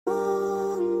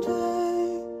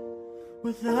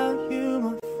without you,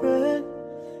 my friend.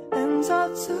 And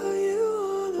I'll tell you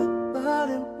all about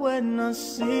it when I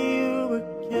see you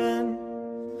again.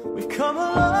 We've come a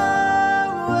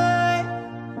long way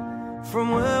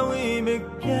from where we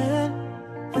began,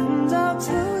 and I'll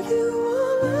tell you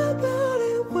all about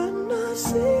it when I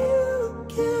see you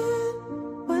again.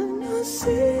 When I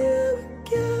see you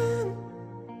again.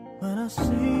 When I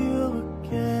see you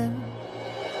again.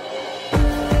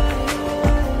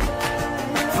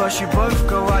 First you both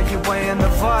go out your way and the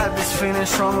vibe is feeling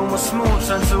strong and what's small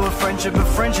turns to a friendship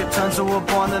turns to a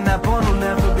bond, and that bond will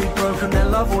never be broken, that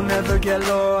love will never get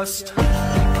lost.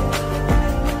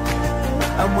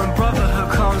 And when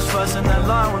brotherhood comes first and that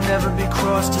line will never be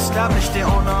crossed, established it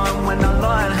on our own when that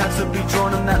line had to be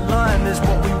drawn, and that line is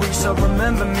what we reach, so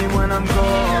remember me when I'm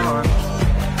gone.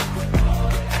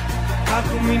 How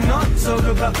can we not talk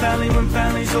about family when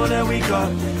family's all that we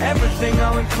got? Everything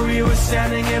I went through, you were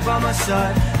standing here by my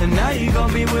side, and now you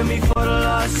gon' be with me for the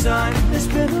last time. It's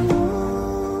been a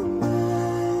long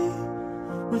day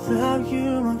without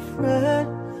you, my friend,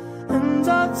 and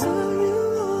I'll tell you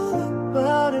all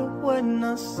about it when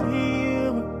I see you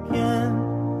again.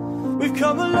 We've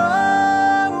come a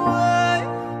long way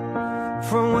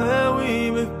from where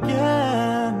we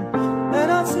began,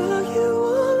 and I'll tell you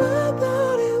all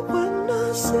about it when I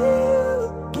see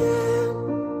you again.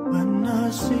 When I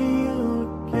see you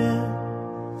again.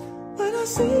 When I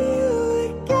see you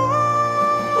again.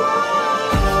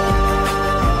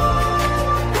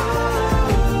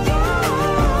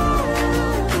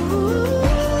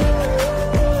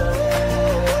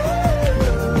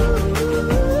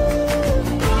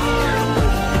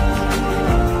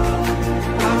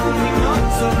 How can we not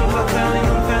talk about family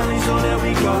when family's all that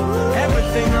we got?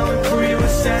 Everything I went through, you were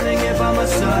standing here by my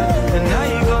side, and now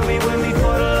you gon' be with me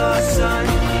for the last time.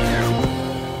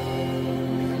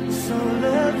 So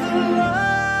let the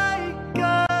light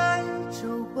guide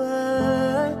your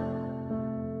way.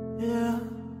 Yeah.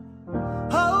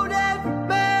 Hold every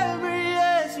memory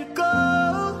as you go,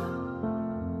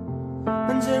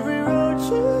 and every road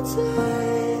you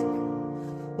take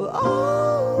will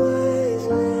always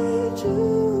lead you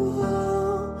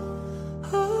home.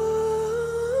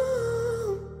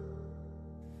 Home.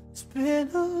 It's been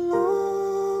a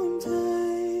long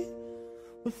day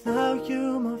without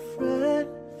you, my friend,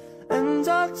 and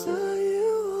I'll tell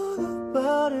you all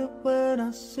about it when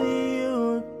I see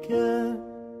you again.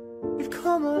 We've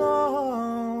come a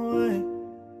long way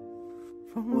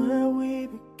from where we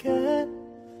began,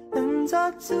 and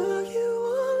I'll tell you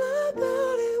all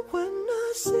about it when I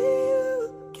see you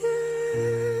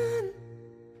again.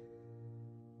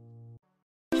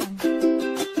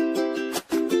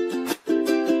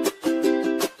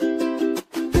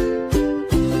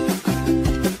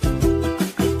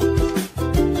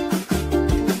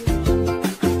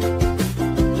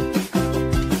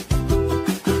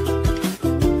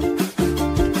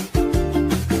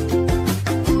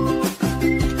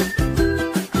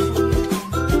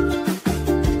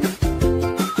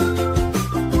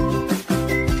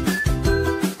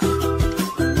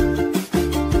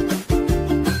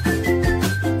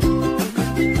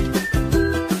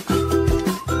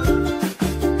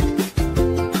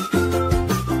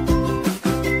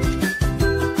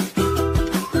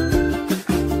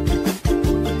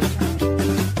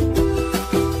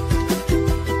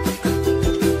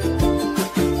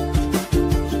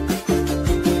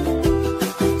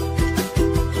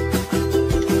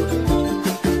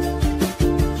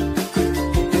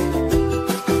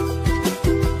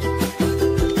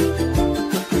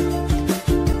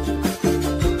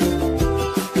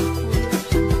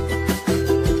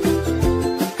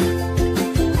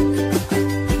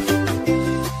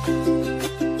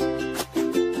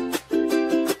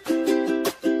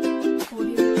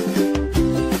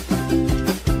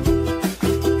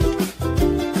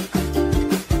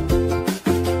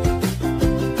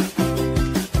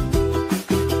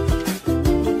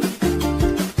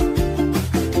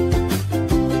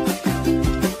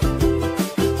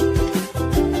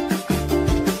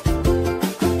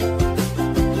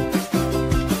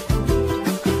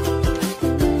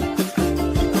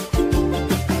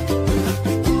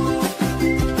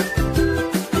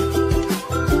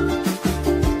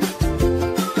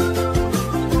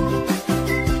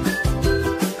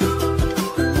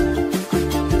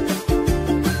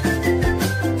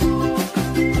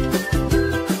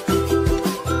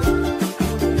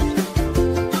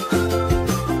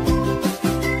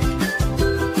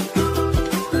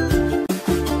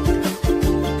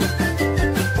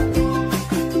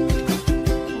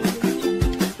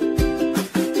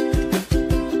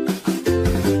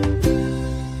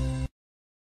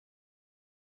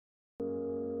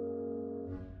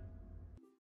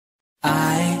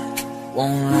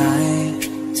 won't lie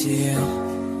to you.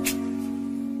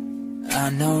 I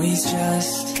know he's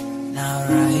just not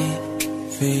right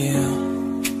for you.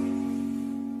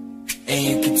 And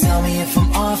you can tell me if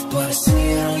I'm off, but I see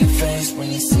it on your face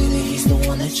when you see that he's the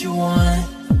one that you want.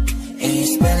 And you're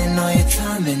spending all your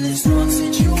time in this one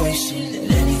situation,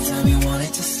 and anytime you want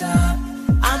it to stop,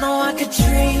 I know I could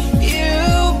treat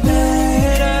you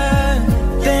better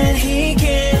than he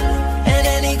can. And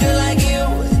any girl like you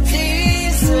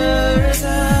deserves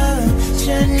a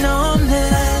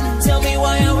gentleman. Tell me,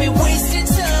 why are we wasting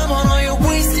time on all your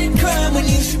wasted crime when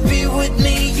you should be with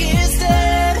me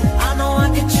instead? I know I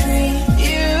could treat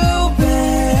you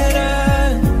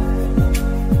better,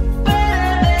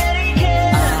 better than he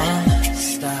can. I'll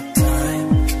stop time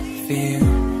for you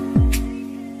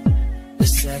the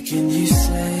second you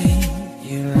say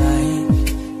you like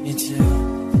me too.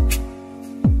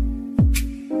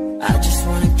 I just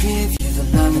wanna give you the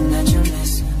loving that you're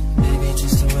missing. Baby,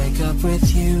 just to wake up with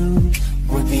you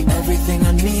would be everything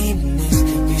I need, and this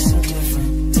could be so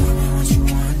different. Tell me what you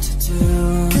want to do,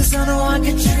 'cause I know I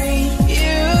could treat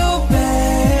you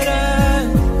better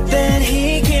than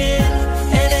he can.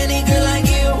 And any girl like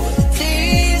you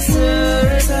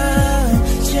deserves a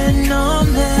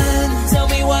gentleman. Tell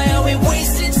me, why are we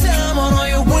wasting time on all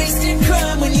your wasted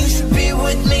crime when you should be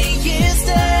with me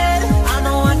instead? I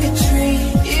know I could treat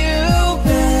you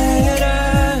better,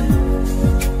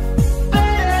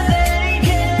 better than he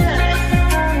can.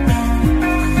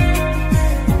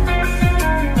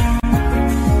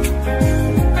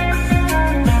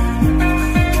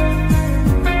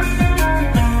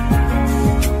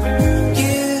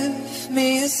 Give me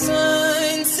a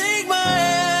sign, take my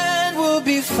hand, we'll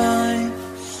be fine.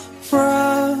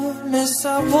 Promise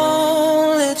I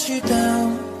won't let you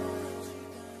down.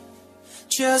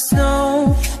 Just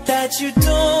know that you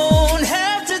don't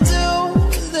have to do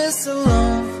this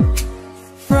alone.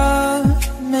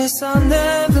 Promise I'll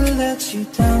never let you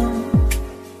down,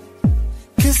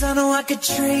 'cause I know I could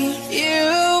treat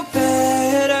you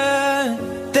better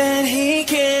than he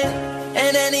can.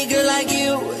 And any girl like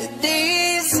you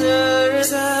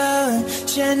deserves a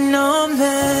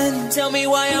gentleman. Tell me,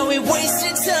 why are we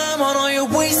wasting time on all your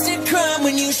wasted crime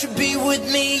when you should be with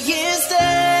me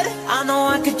instead? I know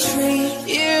I could treat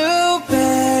you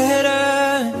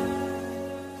better,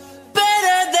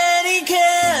 better than he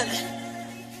can.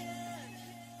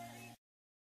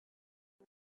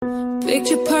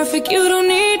 Picture perfect, you don't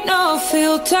need no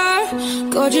filter.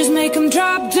 Gorgeous, make 'em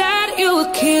drop dead, you a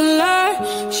killer.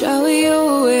 Shower you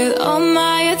with all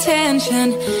my attention.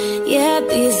 Yeah,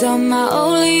 these are my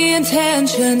only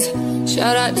intentions.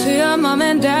 Shout out to your mom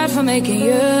and dad for making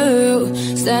you.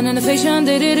 Stand in the fiction,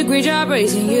 they did a great job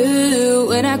raising you.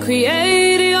 When I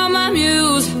created, you're my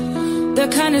muse. The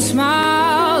kind of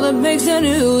smile that makes the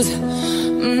news.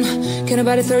 Can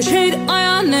nobody throw shade on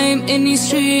your name in these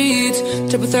streets?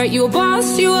 Triple threat, you a boss,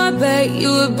 you a bait,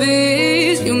 you a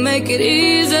beast. You make it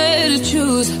easy to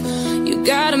choose. You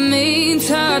got a mean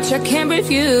touch, I can't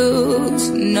refuse.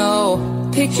 No,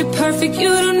 picture perfect, you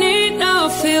don't need no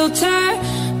filter.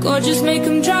 Gorgeous, make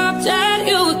 'em drop dead,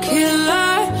 you a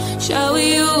killer. Shower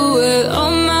you with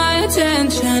all my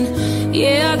attention.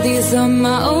 Yeah, these are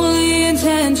my only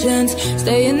intentions.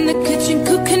 Stay in the kitchen,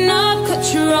 cooking up, cut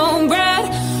your own bread.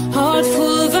 Heart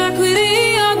full of equity,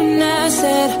 I'm an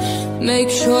asset. Make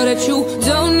sure that you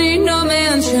don't need no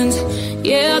mansions.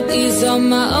 Yeah, these are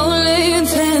my only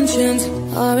intentions.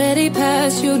 Already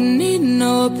passed, you don't need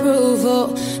no approval.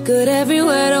 Good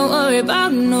everywhere, don't worry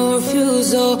about no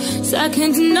refusal.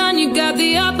 Second to none, you got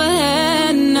the upper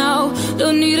hand now.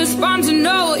 Don't need a sponsor,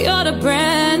 no, you're the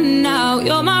brand now.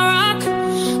 You're my rock,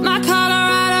 my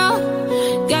Colorado.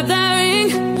 Got that ring,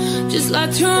 just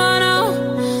like Toronto.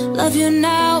 Love you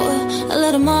now, a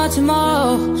little more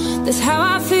tomorrow. That's how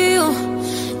I feel.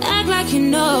 Act like you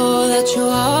know that you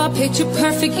are picture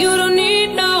perfect, you don't need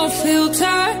no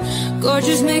filter.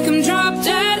 Gorgeous, make 'em drop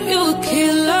dead, you a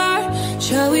killer.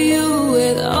 Shower you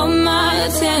with all my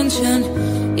attention.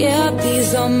 Yeah, these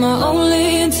are my only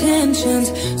intentions.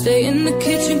 Stay in the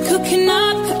kitchen, cooking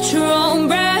up, cut your own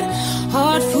bread.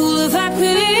 Heart full of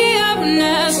equity, I'm an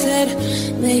asset.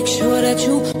 Make sure that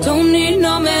you don't need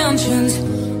no mansions.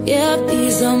 Yeah,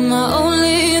 these are my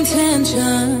only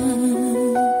intentions.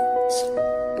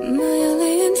 My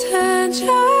only intentions.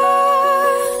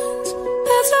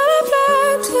 That's all I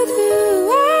plan to do.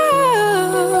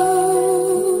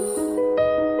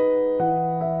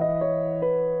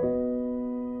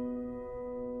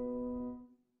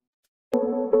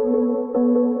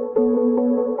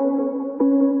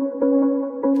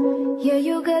 Yeah,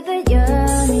 you got the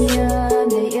yummy,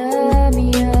 yummy, yummy,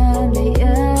 yummy,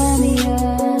 yummy,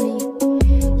 yummy.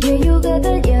 Yeah, you got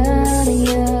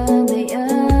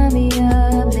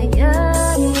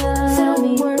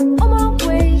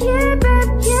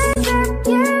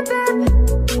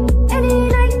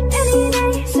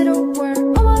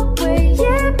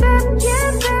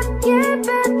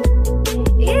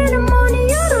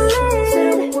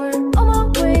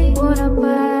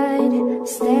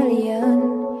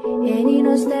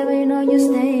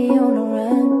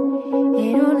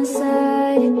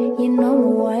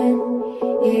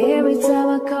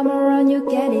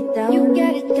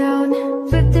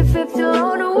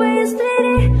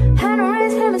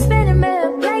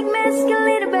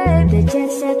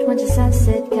set, watch the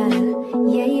sunset, kinda,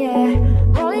 yeah, yeah.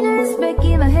 Rolling eyes back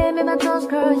in my head, make my toes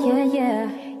curl, yeah,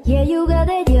 yeah. Yeah, you got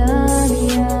that yummy,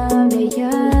 yum, that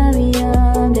yummy,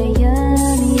 yum, that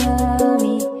yummy,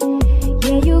 yummy.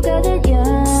 Yeah, you got that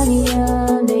yummy,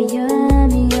 yum, that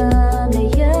yummy, yum, that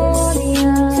yummy,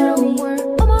 yum. So don't work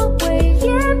on my way,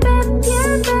 yeah, babe,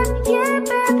 yeah, babe, yeah,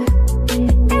 babe.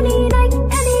 Any night,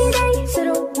 any day. So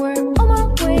don't work on my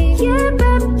way, yeah,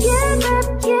 babe, yeah, babe,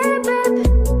 yeah, babe.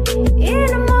 In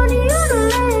the morning, on the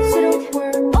late. So don't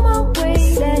work on my way.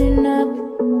 Setting up,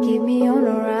 keep me on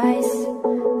the rise.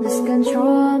 Lose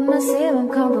control of myself, I'm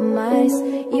compromised.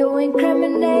 You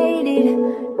incriminated,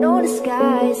 no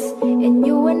disguise. And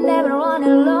you were never on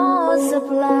a low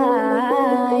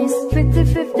supplies.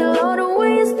 50-50 load the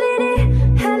way you split it.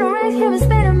 Had no rest, heaven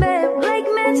spinning, babe. Like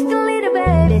magically the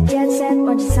babe. The jet set,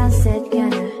 watch the sunset,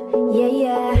 kinda, yeah,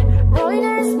 yeah. Rolling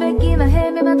eyes back in my head,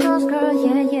 make my toes curl,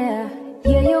 yeah, yeah.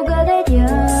 Yeah, you got that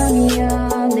yummy,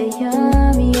 yum, that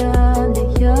yummy, yum, that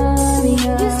yummy,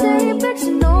 yum. You say it back to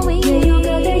know me. Yeah, you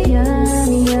got that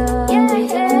yummy, yum, yeah,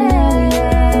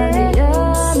 that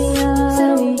yummy, yum. So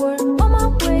don't work on my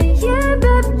way, yeah,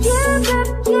 babe, yeah, babe,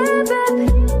 yeah, babe.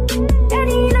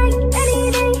 Any night, any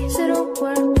day. So don't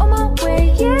work on my way,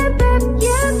 yeah, babe,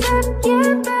 yeah, babe, yeah,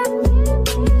 babe.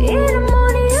 In the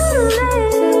morning, on the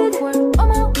late. So don't work on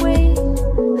my way.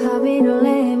 Hop in a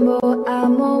Lambo,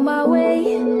 I'm on my way.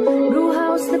 Blue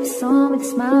house, lips on with a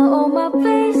smile on my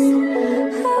face.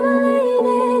 I'm a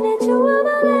lady, and you are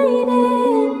my lady.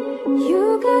 You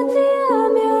got the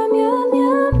yum, yum, yum,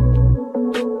 yum.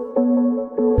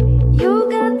 You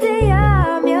got the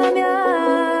yum, yum,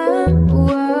 yum.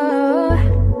 Whoa.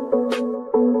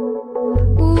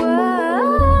 Whoa.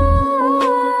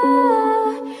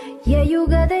 Yeah, you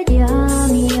got that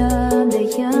yummy, yum, the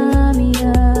yummy,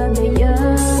 yum, the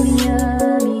yummy,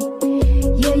 yummy.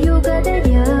 Yeah, you got that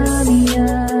yummy,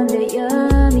 yum, the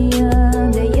yummy,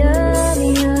 yum, the yummy,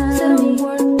 yum. So don't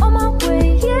work on my way,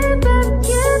 yeah, babe,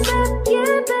 yeah, babe,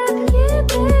 yeah, babe, yeah,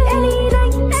 babe. Any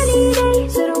night, any day.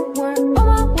 So don't work on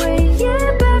my way, yeah,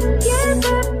 babe, yeah,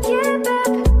 babe, yeah,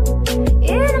 babe.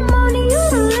 In the morning, you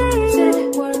the late. So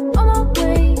don't work on my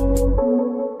way.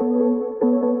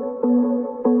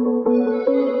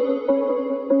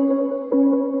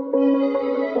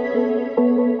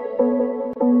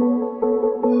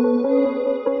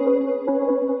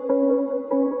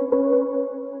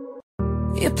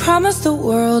 You promised the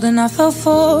world and I fell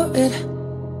for it.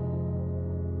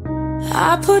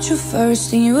 I put you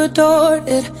first and you adored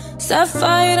it. Set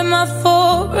fire to my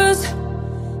forest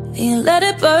and you let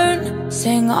it burn.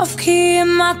 Sang off key in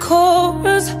my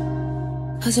chorus,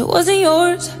 cause it wasn't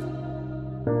yours.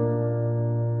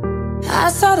 I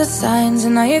saw the signs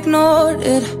and I ignored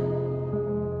it.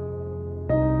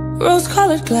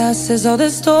 Rose-colored glasses all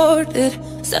distorted.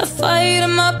 Set fire to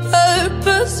my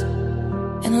purpose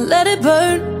and let it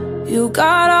burn. You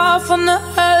got off on the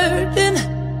hurting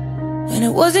when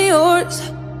it wasn't yours.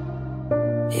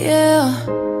 Yeah,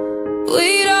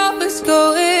 we'd always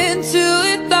go into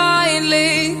it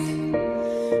blindly.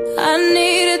 I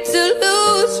needed to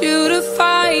lose you to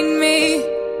find me.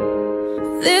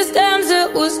 This dancer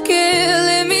was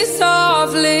killing me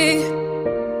softly.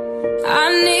 I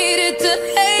needed to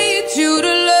hate you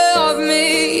to love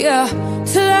me, yeah.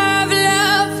 To love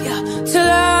ya, to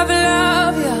love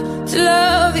ya, to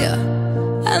love ya.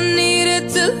 I needed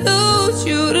to lose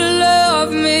you to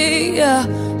love me, yeah.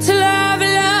 To love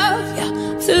ya,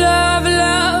 to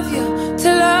love ya, to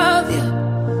love ya.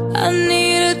 I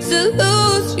needed to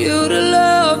lose you to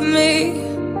love me.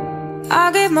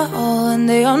 I gave my all and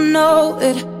they all know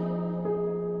it.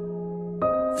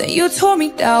 Then you tore me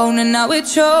down and now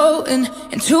it's showing.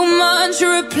 In 2 months you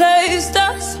replaced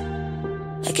us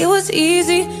like it was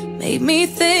easy. Made me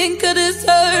think I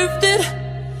deserved it.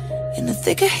 In the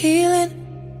thick of healing,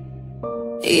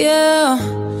 yeah.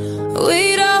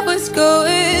 We'd always go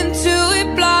into it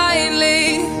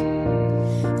blindly.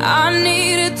 I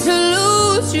needed to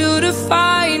lose you to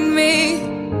find me.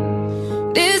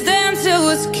 This dancer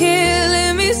was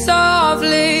killing me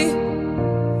softly.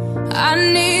 I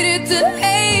needed to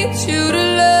hate you to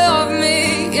love me,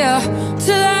 yeah.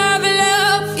 To love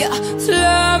ya, to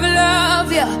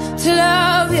love ya, to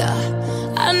love ya.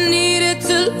 I needed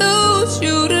to lose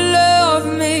you to love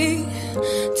me.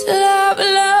 To love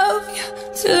ya,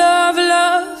 to love ya,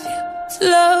 to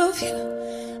love ya.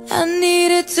 I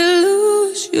needed to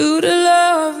lose you to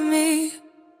love me.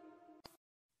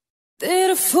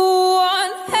 Did a fool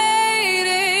one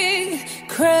hating,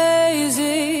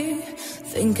 crazy,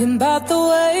 thinking about the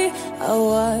way I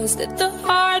was. Did the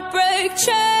heartbreak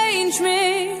change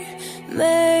me?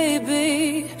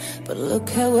 Maybe, but look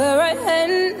at where I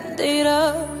ended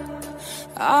up.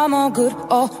 I'm all good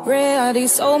already,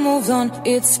 so moved on.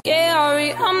 It's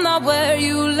scary, I'm not where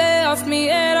you left me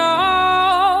at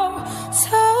all.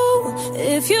 So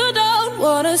if you don't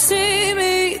wanna see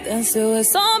me, then still with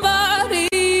somebody.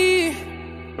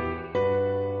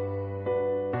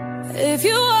 If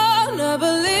you wanna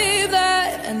believe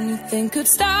that anything could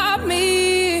stop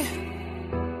me,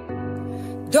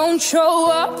 don't show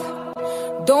up,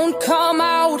 don't come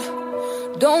out,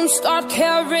 don't start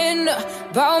caring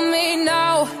about me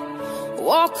now.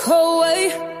 Walk away,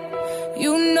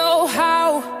 you know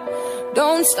how.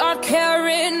 Don't start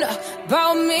caring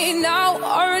about me now.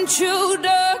 Aren't you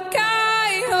the guy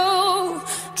who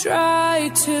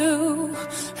tried to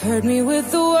hurt me with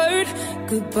the word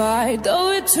goodbye? Though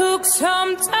it took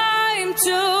some time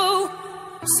to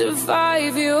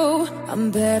survive you,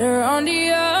 I'm better on the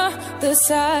other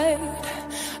side.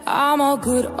 I'm all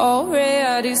good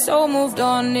already, so moved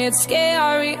on. It's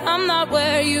scary, I'm not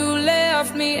where you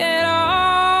left me at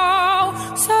all.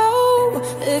 So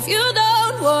if you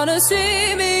don't wanna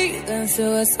see me, then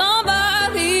still with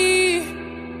somebody.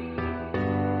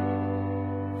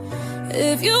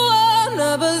 If you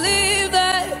wanna believe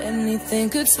that anything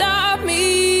could stop me,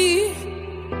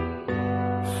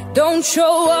 don't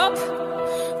show up,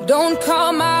 don't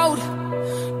come out,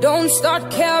 don't start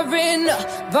caring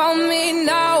about me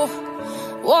now.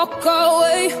 Walk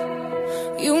away,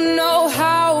 you know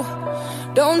how.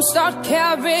 Don't start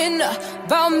caring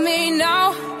about me now.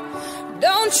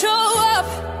 Don't show up,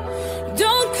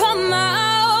 don't come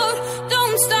out,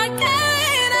 don't start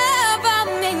caring about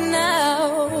me now.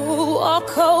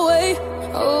 Walk away,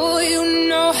 oh you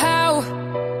know how.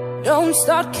 Don't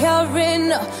start caring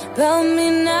about me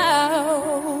now.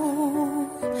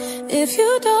 If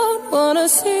you don't wanna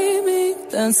see me,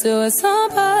 then still with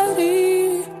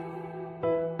somebody.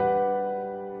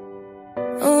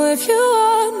 Oh, if you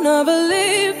wanna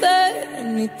believe that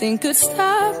anything could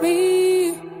stop me.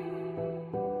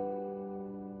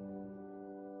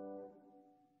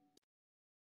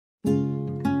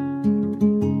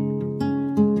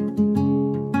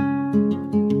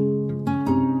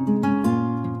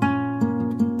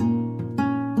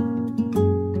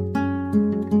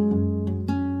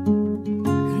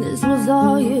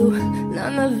 All you,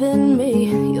 none of it me.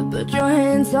 You put your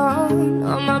hands on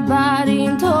my body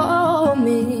and told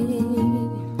me,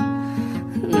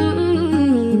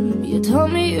 you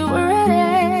told me you were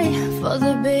ready for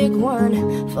the big one,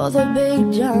 for the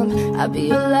big jump. I'll be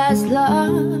your last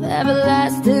love,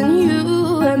 everlasting, you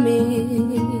and me.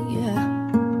 Yeah.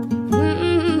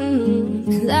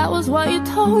 That was what you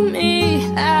told me.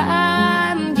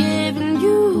 I'm giving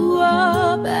you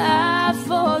up, I've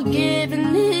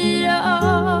forgiven it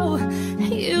all.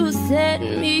 You set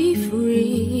me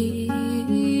free.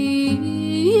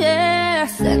 Yeah,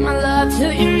 send my love to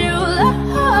your new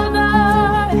lover.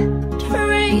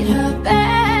 Treat her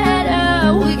better.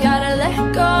 We gotta let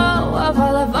go of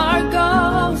all of our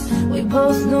goals. We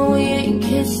both know we ain't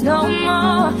kids no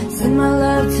more. Send my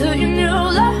love to your new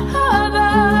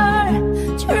lover.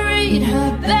 Treat her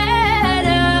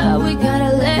better. We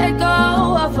gotta let go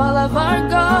of all of our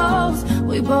goals.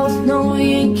 We both know we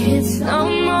ain't kids no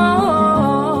more.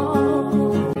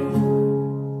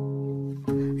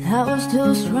 That was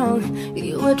too strong,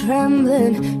 you were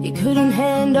trembling. You couldn't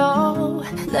handle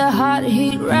the hot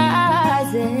heat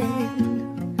rising.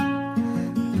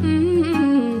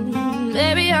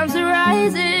 Baby, I'm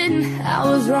rising. I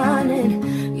was running,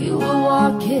 you were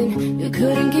walking. You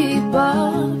couldn't keep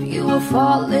up, you were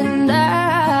falling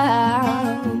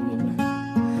down.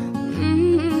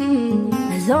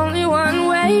 There's only one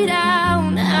way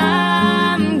down.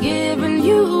 I'm giving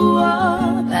you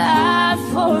up, I've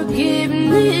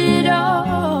forgiven it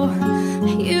all.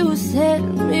 You set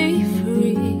me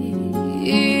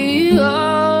free.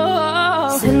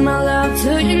 Oh, send my love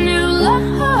to your new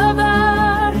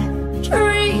lover.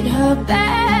 Treat her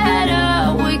better.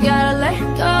 We gotta let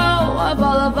go of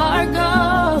all of our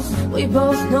goals. We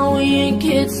both know we ain't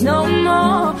kids no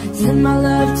more. Send my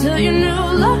love to your new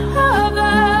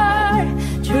lover.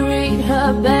 Treat her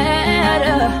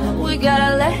better. We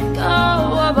gotta let go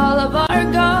of all of our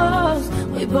goals.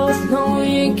 We both know we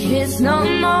ain't kids no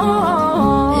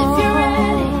more. If you're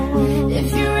ready, if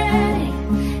you're ready,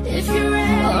 if you're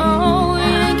ready, oh, we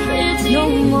ain't kids no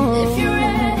more. If you're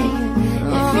ready,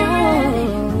 if you're ready,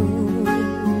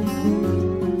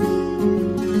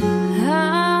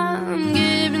 I'm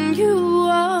giving you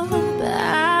up,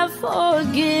 I've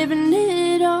forgiven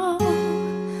it all.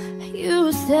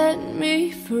 You set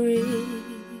me free.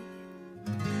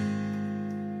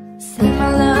 Send my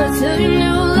love to your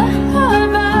new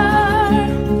lover.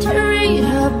 Treat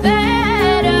her better.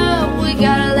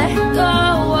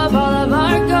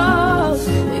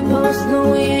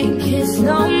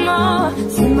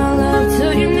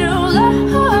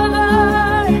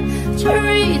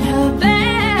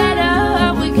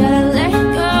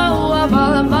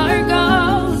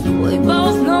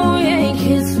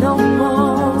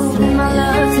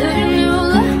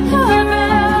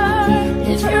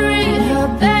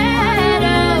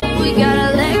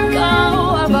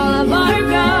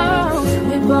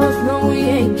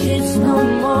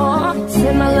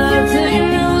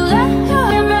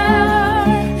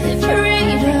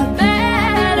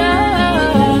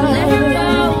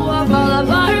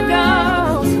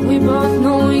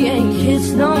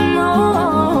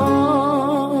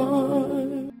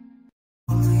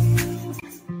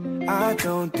 I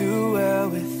don't do well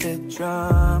with the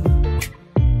drama.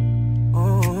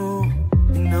 Oh,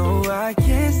 you know I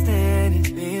can't stand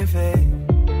it being fake.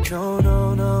 No,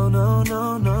 no, no, no,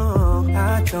 no, no.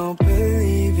 I don't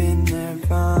believe in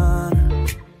nirvana,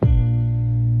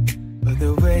 but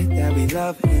the way that we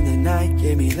love in the night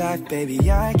gave me life, baby,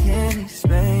 I can't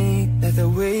explain. That the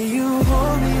way you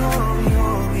hold me, hold me,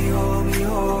 hold me, hold me,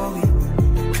 hold me,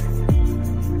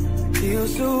 feel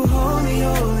so holy,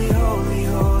 holy, holy,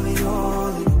 holy,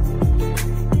 holy.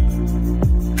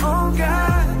 Oh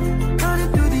God,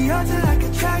 running through the altar like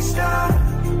a track star.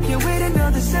 Can't wait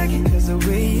another second, cause the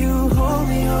way you hold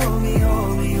me, hold me,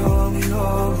 hold me, hold me,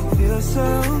 hold me, feel so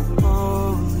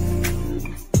holy.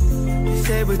 You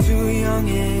say we're too young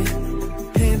and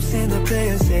pimps and the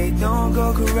players say don't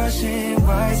go crushing.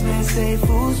 Wise men say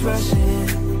fools rushing,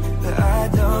 but I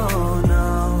don't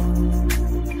know.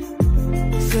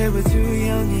 You say we're too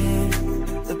young and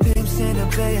the pimps and the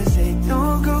players say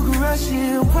don't go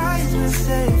crushing. Wise men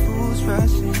say fools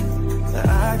rushing, but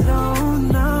I don't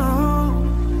know.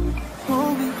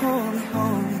 Hold me, hold me,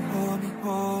 hold me, hold me,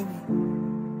 hold me.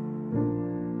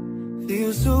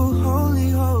 Feel so holy,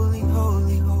 holy,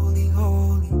 holy, holy,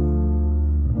 holy.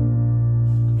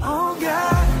 Oh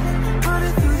God,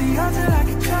 running through the altar like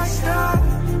a track star.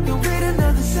 Don't wait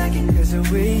another second, cause the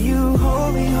way you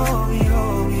hold me, hold me,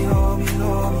 hold me, hold me,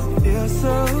 hold me, feel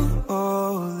so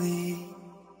holy.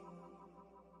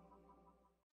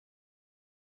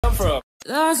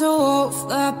 There's a wolf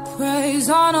that preys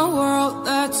on a world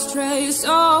that strays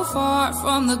so far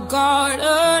from the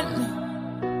garden.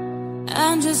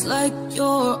 And just like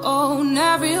your own,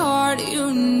 every heart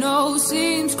you know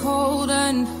seems cold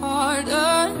and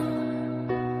hardened.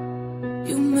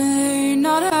 You may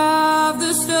not have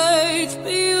the stage,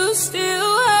 but you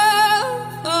still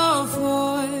have a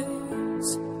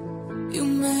voice. You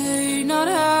may not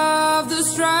have the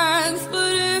strength,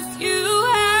 but if you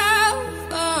have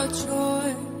a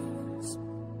choice,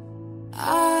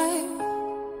 I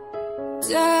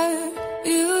dare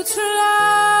you to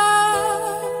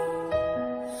love.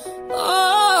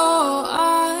 Oh,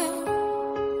 I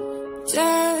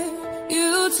dare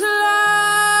you to love.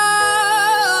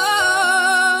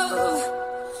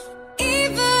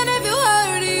 Even if you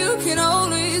hurt, you can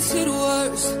always hit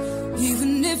worse.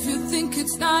 Even if you think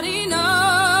it's not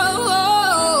enough,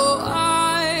 oh,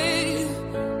 I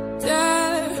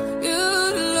dare you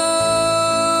to love.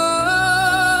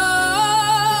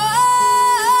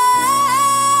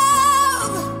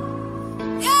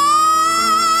 Yeah.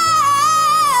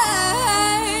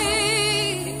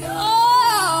 Oh,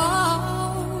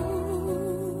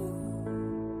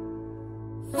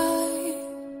 I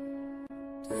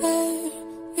dare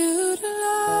you to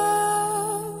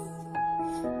love.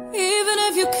 Even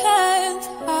if you can't,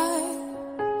 I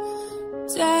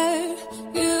dare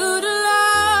you to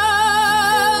love.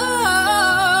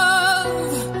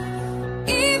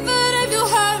 Even if you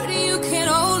hurt, you can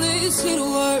always hit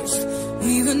worse.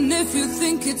 Even if you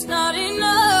think it's not enough,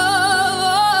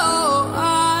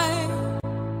 I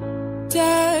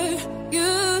dare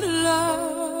you to love.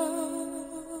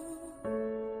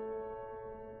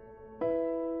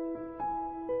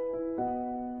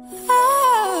 Oh.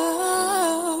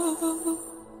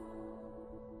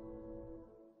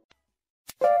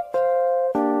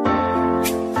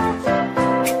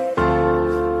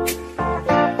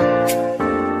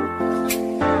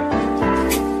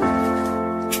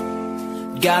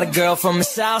 Got a girl from the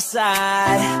south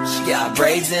side, she got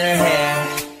braids in her hair.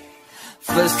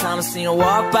 First time I seen her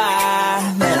walk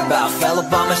by, man, about fell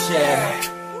up on my chair.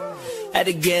 Had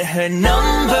to get her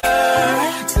number,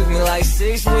 took me like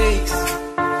 6 weeks.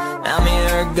 Now me and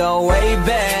her go way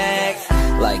back,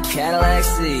 like Cadillac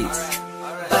seats.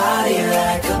 Body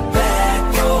like a back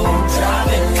road,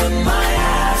 driving with my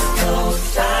eyes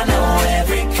closed. I know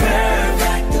every curve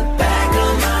like the back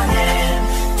of my hand.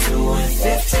 2 and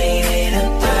 15, 8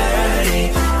 and 30,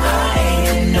 I ain't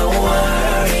in no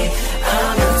worry.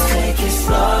 I'ma take it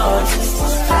slow, just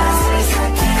as fast as I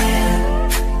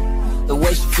can. The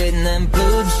way she fit in them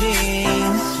blue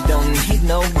jeans, she don't need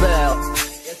no belt,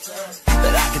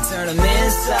 but I can turn them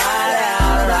inside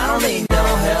out, I don't need no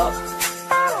help.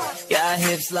 Got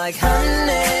hips like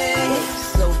honey,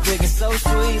 so big and so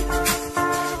sweet.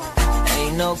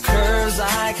 Ain't no curves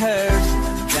like hers in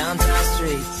them downtown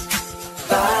streets.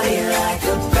 Body like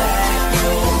a back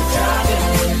road, driving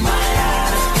with my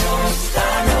eyes closed. I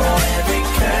know every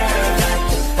curve like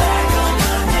the back of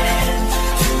my hand.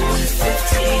 2 and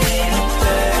 15, 8 and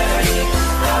 30,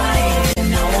 I ain't in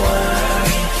no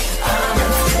worry. I'ma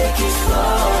take it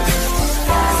slow, just as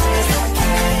fast as I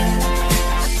can.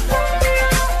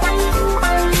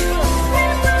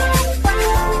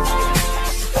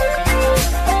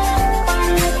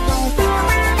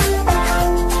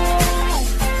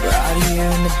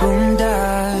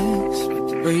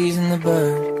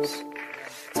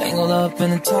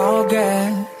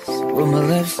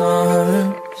 lips on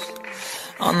hers.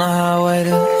 On the highway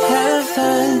to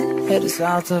heaven, headed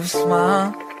south of a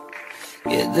smile.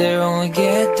 Get there when we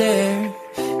get there,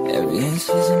 every inch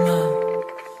is a mile.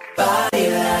 Body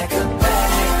like a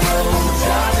back road,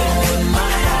 driving with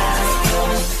my eyes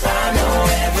closed. I know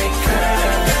every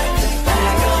curve like the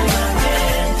back of my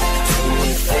hand.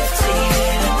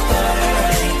 2015 and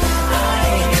 30, I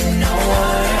ain't in no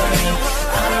worry.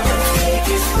 I'ma take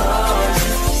it slow,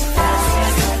 just as fast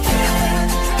as I can.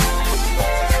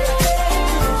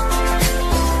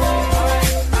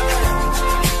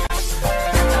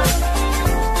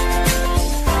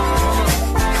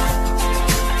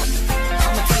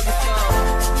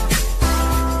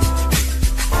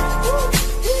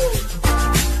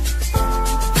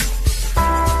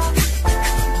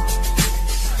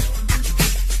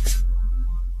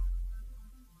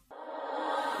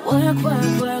 Work,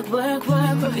 work, work, work,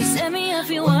 work, work. You set me up,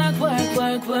 you work, work,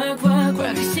 work, work, work,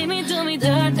 work. You see me do me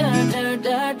dirt, dirt, dirt,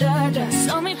 dirt, dirt, dirt.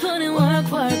 Saw me put in work,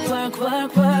 work, work,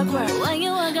 work, work, work. When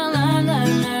you work, I learn,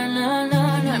 learn, learn, learn,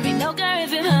 learn, learn. Me no care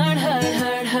if it hurt, hurt,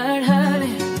 hurt, hurt, hurt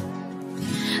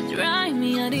it. Drive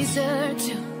me, I deserve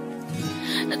to.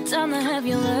 The time to have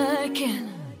you lurking.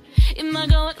 You might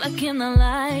go act like you not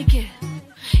like it.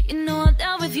 You know I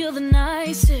dealt with you the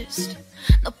nicest.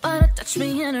 Nobody touched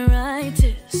me in a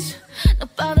righteous.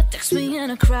 Nobody touched me in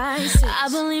a crisis. I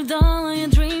believed all of your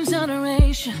dreams are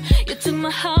duration. You took my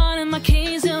heart and my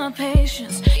keys and my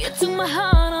patience. You took my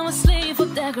heart on my sleeve for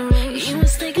decoration. You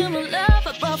was thinking of love,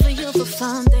 I brought for you for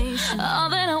foundation. All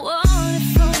that I wanted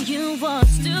from you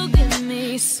was to give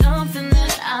me something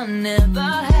that I never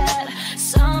had,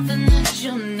 something that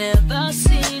you've never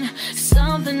seen,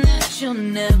 something that you've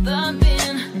never been.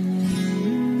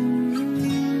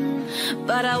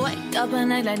 But I wake up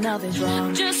and act like nothing's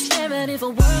wrong. Just get ready for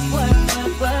work, work,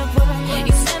 work, work, work.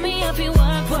 You set me up, you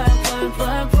work, work, work,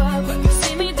 work, work, work. You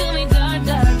see me do me dirt,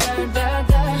 dirt, dirt, dirt,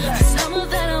 dirt, dirt. Some of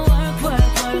that I work,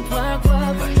 work, work, work,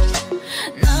 work, work.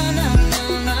 No, no, no,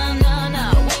 no, no, no.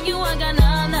 When you walk, I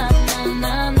no, no, no,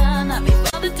 no, no, no.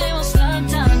 Before the day was start,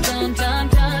 dun, dun, dun,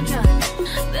 dun, dun.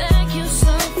 Beg you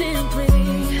something,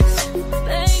 please.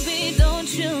 Baby, don't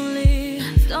you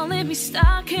leave. Don't let me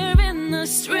stuck here in the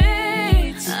street.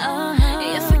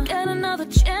 If I get another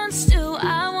chance to,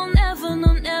 I will never,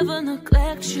 no, never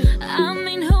neglect you. I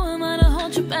mean, who am I to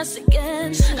hold your best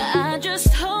against you? I just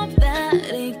hope that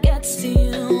it gets to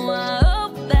you. I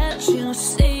hope that you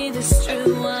see this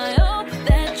true. I hope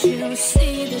that you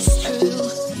see this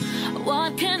true.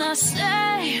 What can I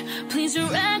say? Please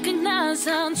recognize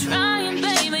I'm trying,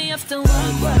 baby. After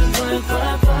work, work, work,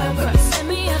 work, work, work. Send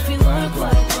me if you work,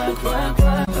 work, work, work,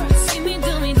 work, work. See me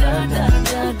do me dirt, dirt,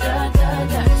 dirt, dirt, dirt,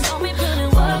 dirt. Saw me put in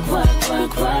work, work,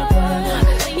 work, work, work.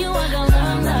 When you walk, I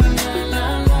learn, learn, learn,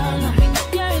 learn, learn. Me no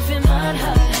care if it hurt,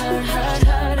 hurt, hurt,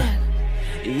 hurt, hurt.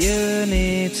 You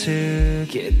need to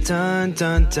get done,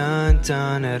 done, done,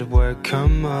 done at work,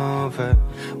 come over.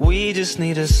 We just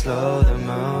need to slow the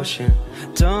motion.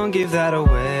 Don't give that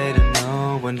away to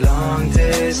no one. Long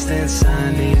distance,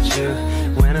 I need you.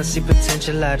 When I see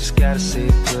potential, I just gotta see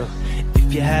it through.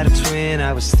 If you had a twin,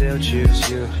 I would still choose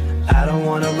you. I don't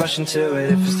wanna rush into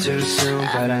it if it's too soon,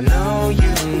 but I know you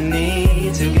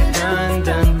need to get done,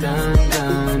 done, done,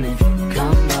 done. If you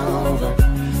come over,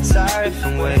 sorry if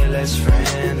I'm way less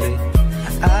friendly.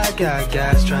 I got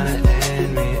guys trying to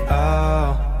end me,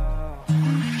 oh.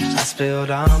 I spilled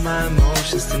all my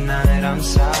emotions tonight, I'm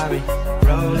sorry.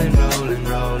 Rolling, rolling,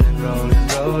 rolling, rolling,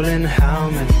 rolling. How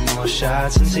many more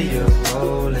shots until you're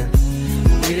rolling?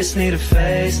 We just need a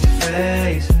face to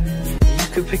face. You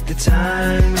could pick the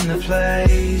time and the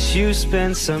place. You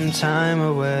spend some time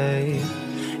away.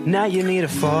 Now you need to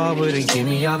forward and give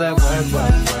me all that work,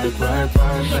 work, work, work,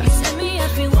 work, work. You send me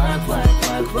up, you work, work,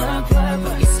 work, work, work,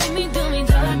 work. You see me do me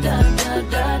dirt, dirt, dirt,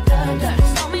 dirt, dirt, dirt.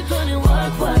 Saw me put in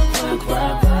work, work, work,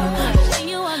 work, work. When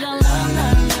you walk, I learn,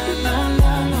 learn, learn, learn,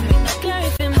 learn. Me no care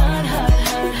if it hurt, hurt,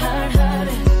 hurt, hurt, hurt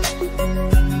it.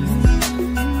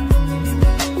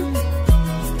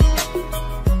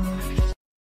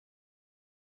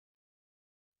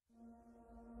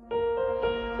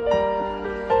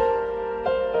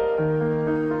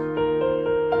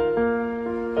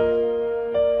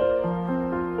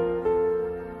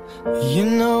 You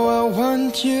know I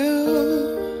want you.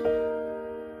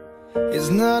 It's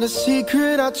not a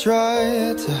secret I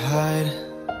try to hide.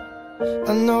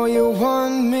 I know you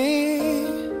want me,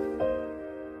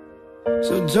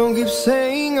 so don't keep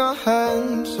saying our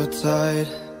hands so tight.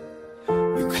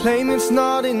 We claim it's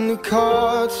not in the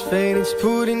cards, fate is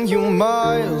putting you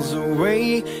miles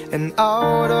away and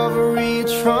out of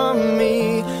reach from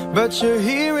me. But you're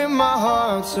here in my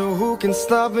heart, so who can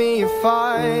stop me if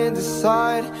I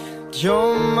decide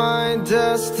you're my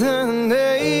destiny?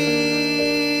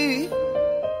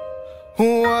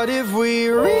 What if we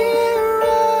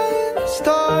rewrite the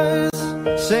stars?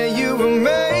 Say you were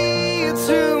made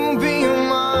to be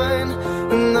mine,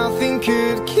 and nothing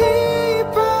could keep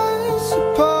us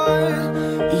apart.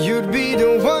 You'd be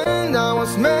the one I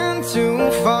was meant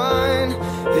to find.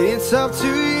 It's up to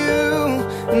you,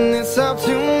 and it's up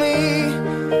to me.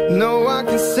 No one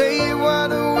can say what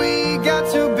we got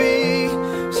to be.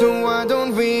 So why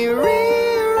don't we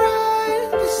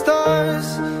rewrite the stars?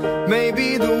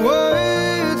 Maybe the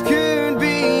world could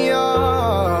be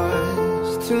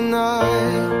ours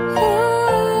tonight.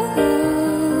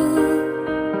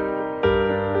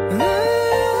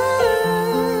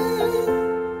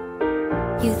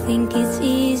 You think it's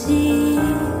easy.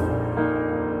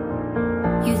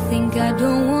 You think I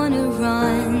don't wanna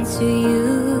run to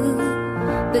you,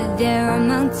 but there are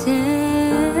mountains,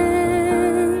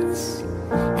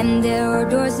 and there are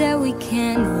doors that we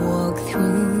can't walk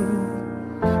through.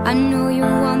 I know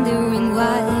you're wondering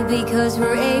why, because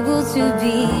we're able to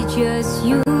be just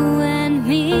you and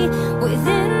me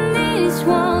within these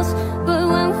walls. But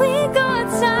when we go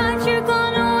outside, you're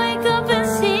gonna wake up and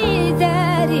see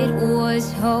that it was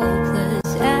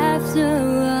hopeless after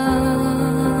all.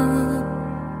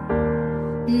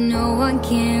 No one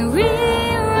can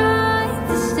rewrite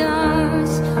the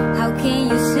stars. How can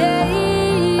you say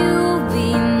you'll be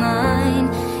mine?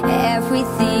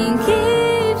 Everything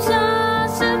keeps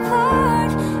us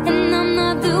apart, and I'm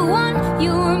not the one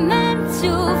you were meant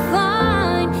to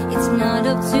find. It's not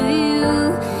up to you,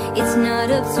 it's not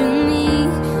up to me.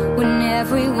 When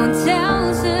everyone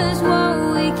tells us what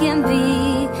we can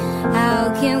be, how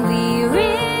can we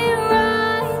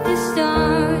rewrite the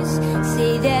stars?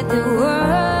 Say that the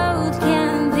world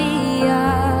can be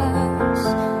ours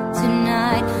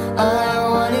tonight. All I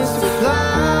want is to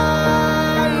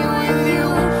fly with you.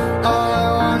 All I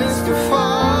want is to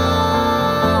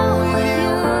fall with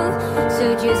you. So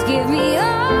just give me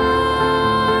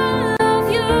all of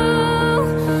you.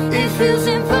 It feels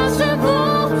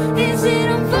impossible. Is it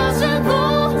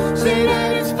impossible? Say that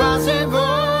it's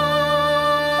possible.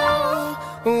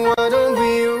 Why don't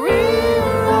we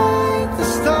rewrite the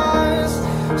stars?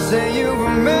 Say you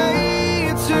were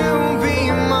made to be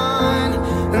mine,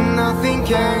 and nothing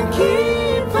can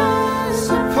keep us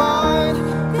apart.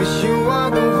 'Cause you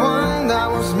are the one that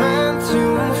was meant to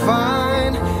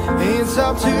find. It's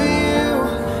up to you,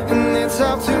 and it's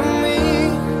up to me.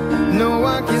 No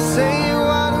one can say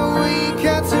what we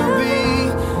got to be.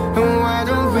 And why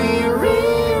don't we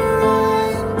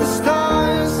rewrite the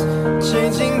stars?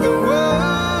 Changing the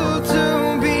world to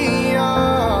be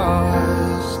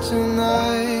ours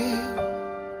tonight.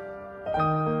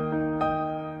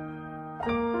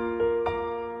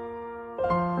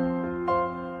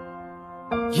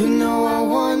 You know I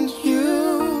want you.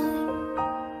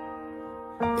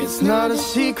 It's not a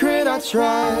secret I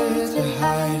try to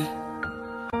hide,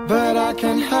 but I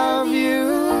can't have you.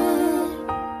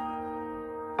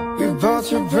 You're about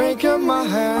to break up my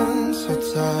hands so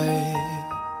tight.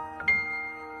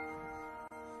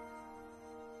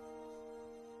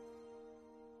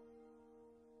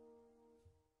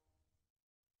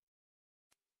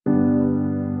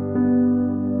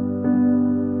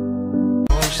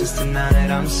 Emotions tonight,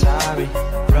 I'm sorry.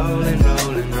 Rolling,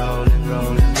 rolling, rolling,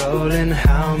 rolling, rolling.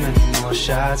 How many more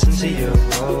shots until you're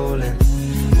rolling?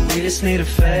 We just need a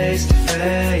face to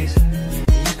face.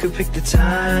 You could pick the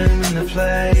time and the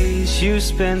place. You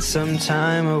spend some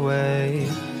time away.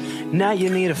 Now you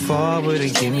need a forward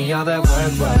and give me all that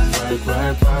work, work, work,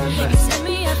 work, work, work. You see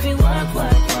me up in work,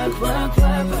 work, work, work,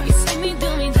 work, work. You see me do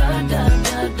me da da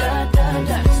da da da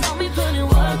da. You saw me put in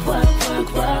work, work, work,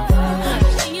 work, work.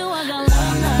 When you walk out, la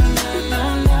la la la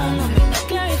la. No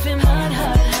care if it hurt,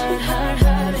 hurt, hurt, hurt,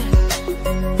 hurt.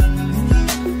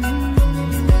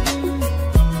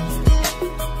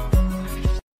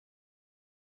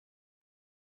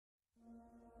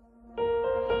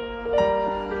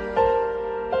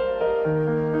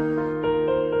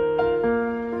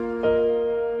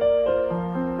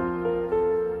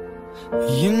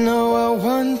 You know I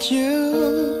want you.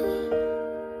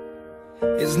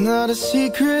 It's not a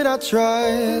secret I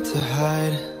try to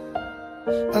hide.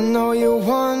 I know you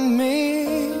want me,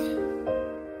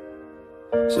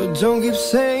 so don't keep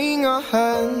saying our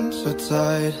hands are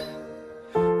tied.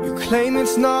 You claim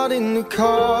it's not in the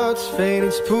cards, fate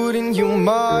is putting you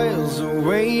miles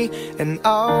away and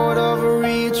out of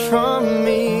reach from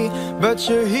me. But But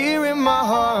you're here in my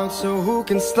heart, so who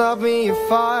can stop me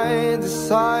if I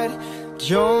decide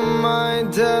you're my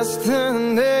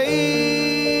destiny?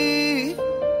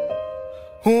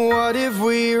 What if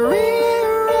we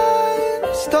rewrite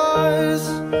the stars?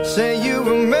 Say you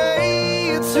were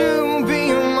made to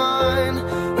be mine,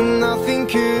 and nothing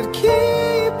could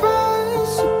keep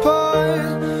us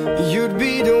apart. You'd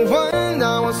be the one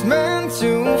I was meant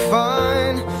to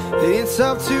find. It's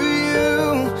up to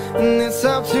you, and it's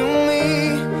up to me.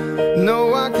 No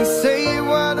one can say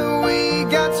what we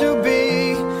got to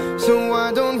be. So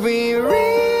why don't we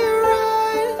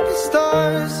rewrite the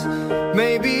stars?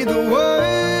 Maybe the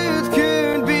world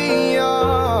could be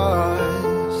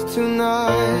ours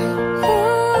tonight.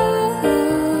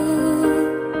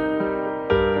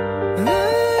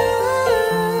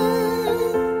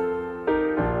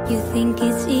 You think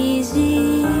it's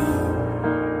easy?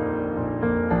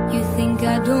 You think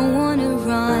I don't wanna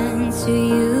run to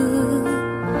you?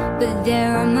 But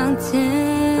there are mountains,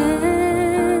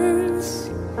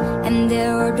 and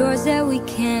there are doors that we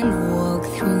can't walk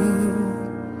through.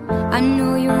 I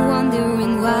know you're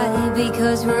wondering why,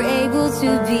 because we're able to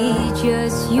be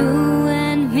just you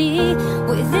and me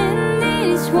within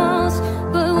these walls.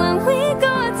 But when we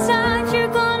go outside,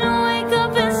 you're gonna wake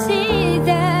up and see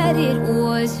that it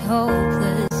was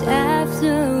hopeless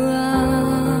after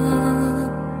all.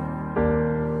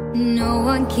 No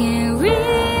one can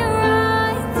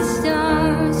rewrite the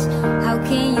stars. How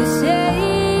can you say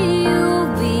you'll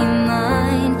be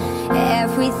mine?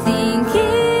 Everything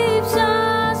keeps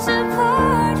us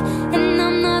apart, and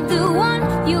I'm not the one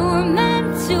you were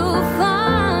meant to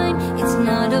find. It's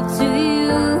not up to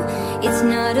you, it's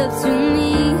not up to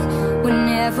me. When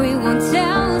everyone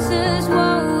tells us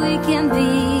what we can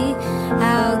be,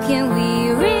 how can we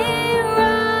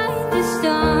rewrite the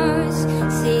stars?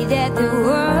 Say that the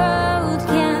world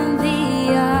can be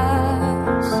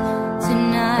ours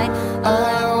tonight. All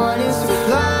I want is to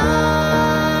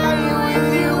fly with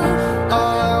you.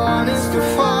 All I want is to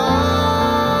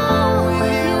fall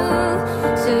with you.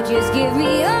 So just give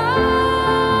me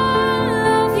all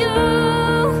of you.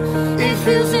 It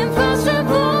feels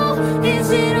impossible. Is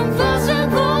it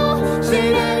impossible? Say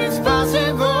that it's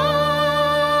possible.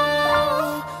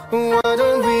 Why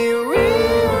don't we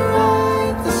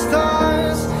rewrite the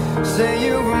stars? Say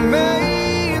you were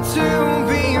made to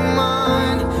be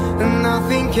mine, and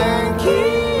nothing can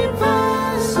keep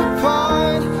us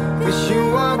apart. 'Cause you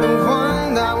are the one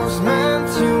that was meant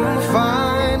to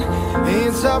find.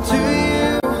 It's up to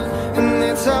you, and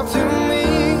it's up to me.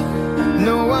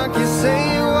 No one can say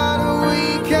what we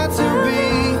got to be.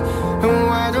 And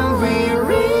why don't we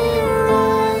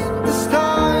rewrite the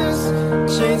stars?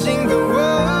 Changing the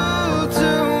world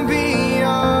to be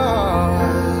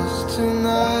ours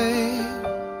tonight.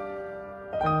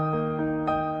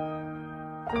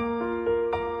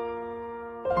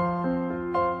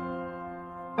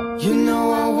 You know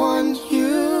I want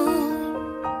you.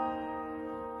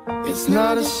 It's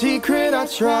not a secret I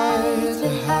try to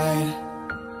hide,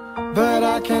 but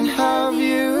I can have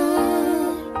you.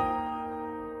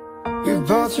 You're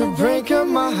about to break up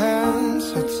my hands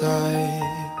so tight.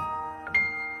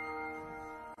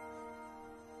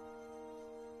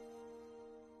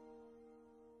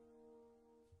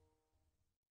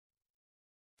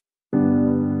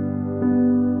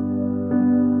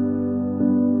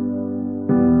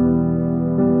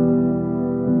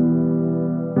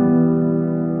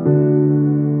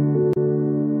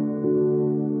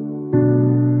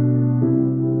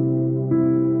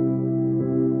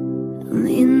 I'm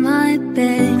in my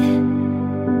bed,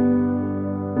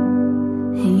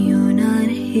 and you're not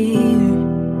here,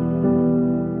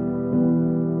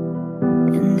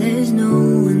 and there's no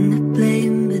one to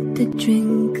blame but the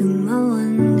drink of my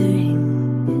wandering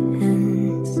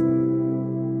hands.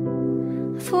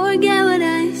 Forget what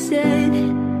I said,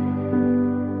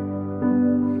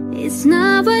 it's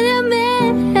not what I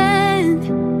meant,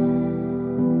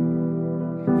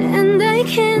 and I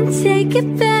can't take it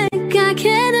back. I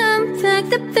can't unpack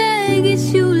the baggage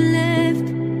you left.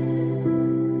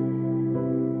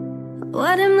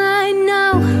 What am I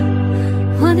now?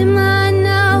 What am I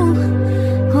now?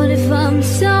 What if I'm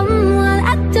someone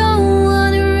I don't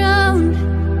want around?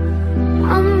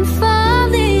 I'm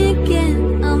falling again,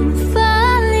 I'm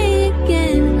falling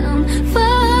again, I'm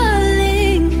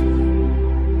falling.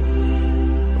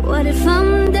 What if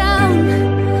I'm down?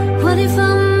 What if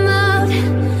I'm out?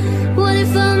 What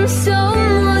if I'm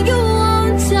someone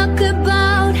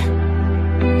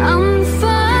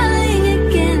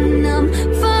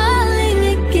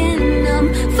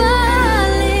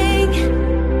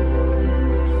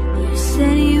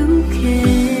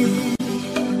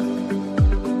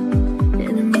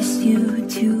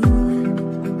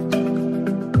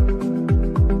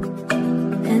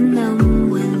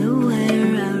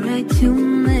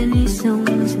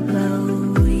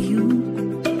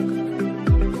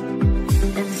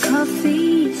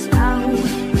coffee's out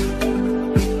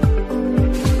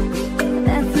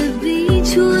at the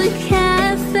Beachwood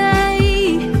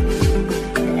Cafe,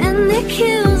 and it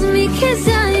kills me 'cause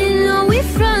I know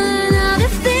we've run out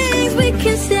of things we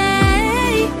can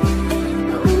say.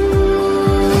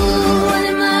 Ooh, what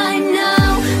am I now?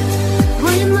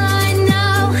 What am I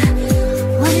now?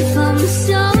 What if I'm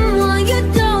someone you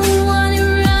don't want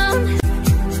around?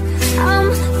 I'm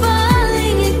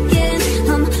falling again,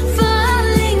 I'm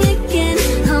falling again,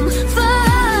 I'm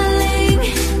falling.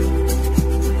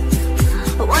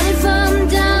 What if I'm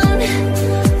down?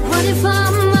 What if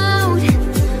I'm out?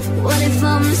 What if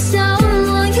I'm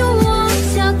someone you won't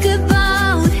talk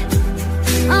about?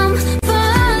 I'm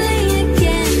falling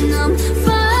again, I'm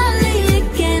falling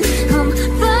again, I'm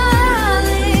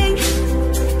falling.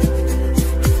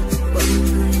 What am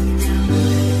I now?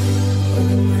 What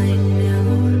am I now?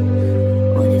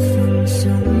 What if I'm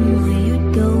someone you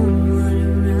don't want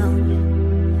around?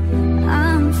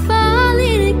 I'm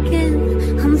falling again,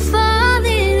 I'm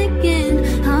falling again,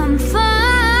 I'm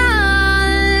falling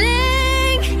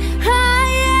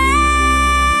higher.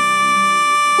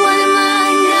 What am I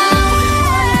now?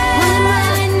 What am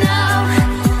I now?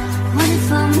 What if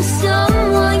I'm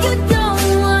someone you don't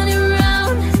want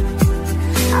around?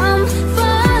 I'm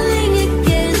falling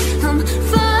again, I'm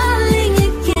falling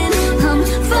again, I'm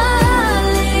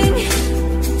falling.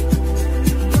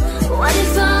 What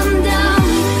if I'm down?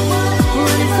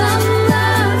 What if I'm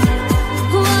out?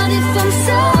 What if I'm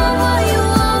someone you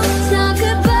won't talk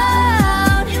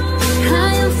about? I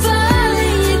am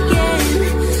falling again,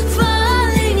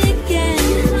 falling again,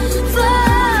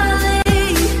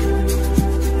 falling.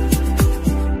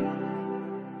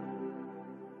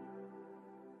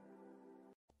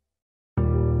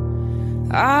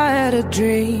 I had a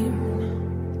dream.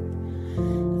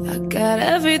 I got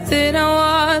everything I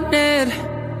wanted.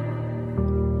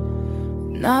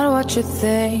 Not what you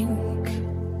think.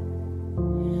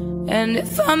 And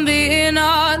if I'm being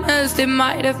honest, it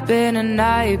might have been a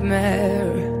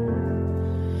nightmare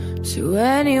to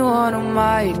anyone who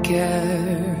might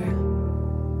care.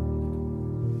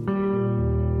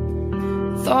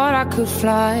 Thought I could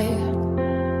fly,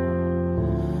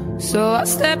 so I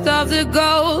stepped off the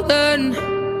golden.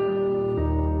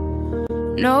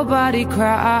 Nobody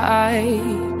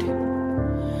cried,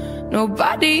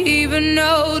 nobody even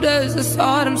noticed. I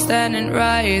saw them standing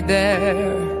right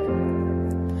there.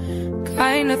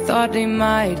 Kinda thought they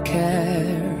might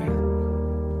care.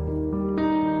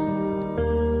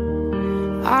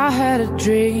 I had a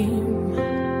dream.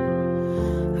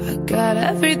 I got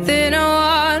everything I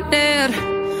wanted,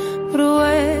 but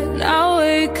when I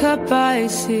wake up I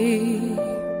see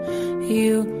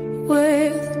you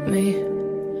with me.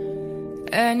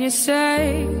 And you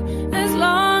say, as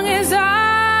long as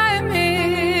I'm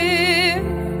here,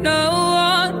 no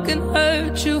one can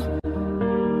hurt you.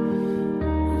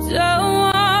 Don't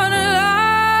wanna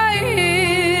lie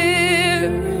here,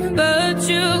 but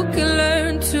you can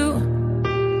learn to.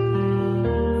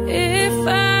 If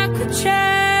I could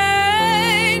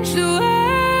change the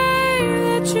way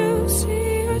that you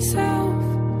see yourself,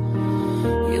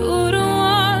 you wouldn't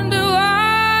wonder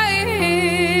why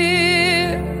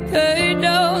they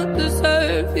don't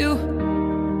deserve you.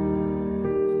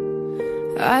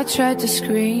 I tried to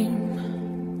scream,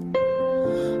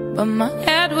 but my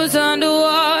head was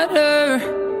underwater.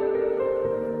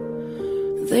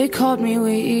 They called me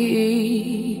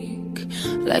weak,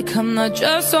 like I'm not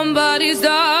just somebody's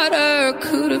daughter.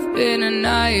 Could have been a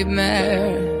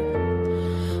nightmare,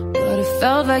 but it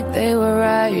felt like they were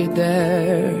right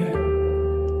there.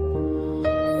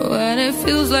 When it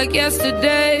feels like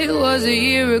yesterday was a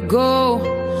year ago,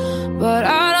 but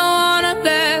I don't wanna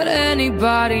let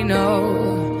anybody know,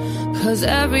 'cause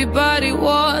everybody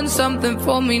wants something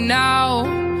from me now,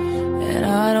 and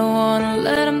I don't wanna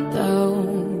let them down.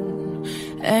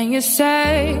 And you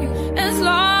say, as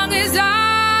long as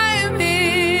I'm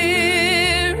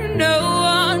here, no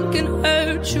one can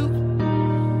hurt you.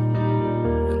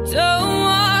 Don't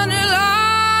wanna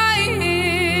lie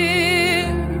here,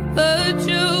 but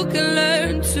you can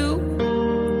learn to.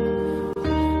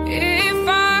 If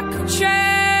I could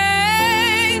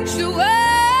change the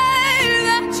way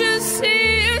that you see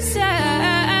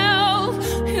yourself,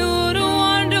 you wouldn't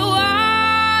wonder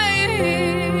why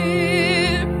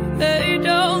they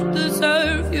don't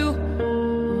deserve you.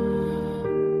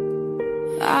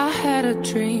 I had a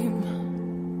dream.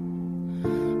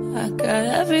 I got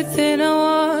everything I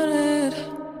wanted.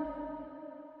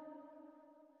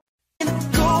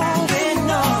 Going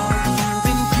on,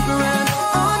 been creeping around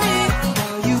on me.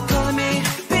 Now you calling me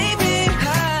baby.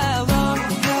 How long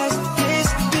has this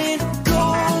been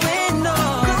going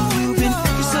on?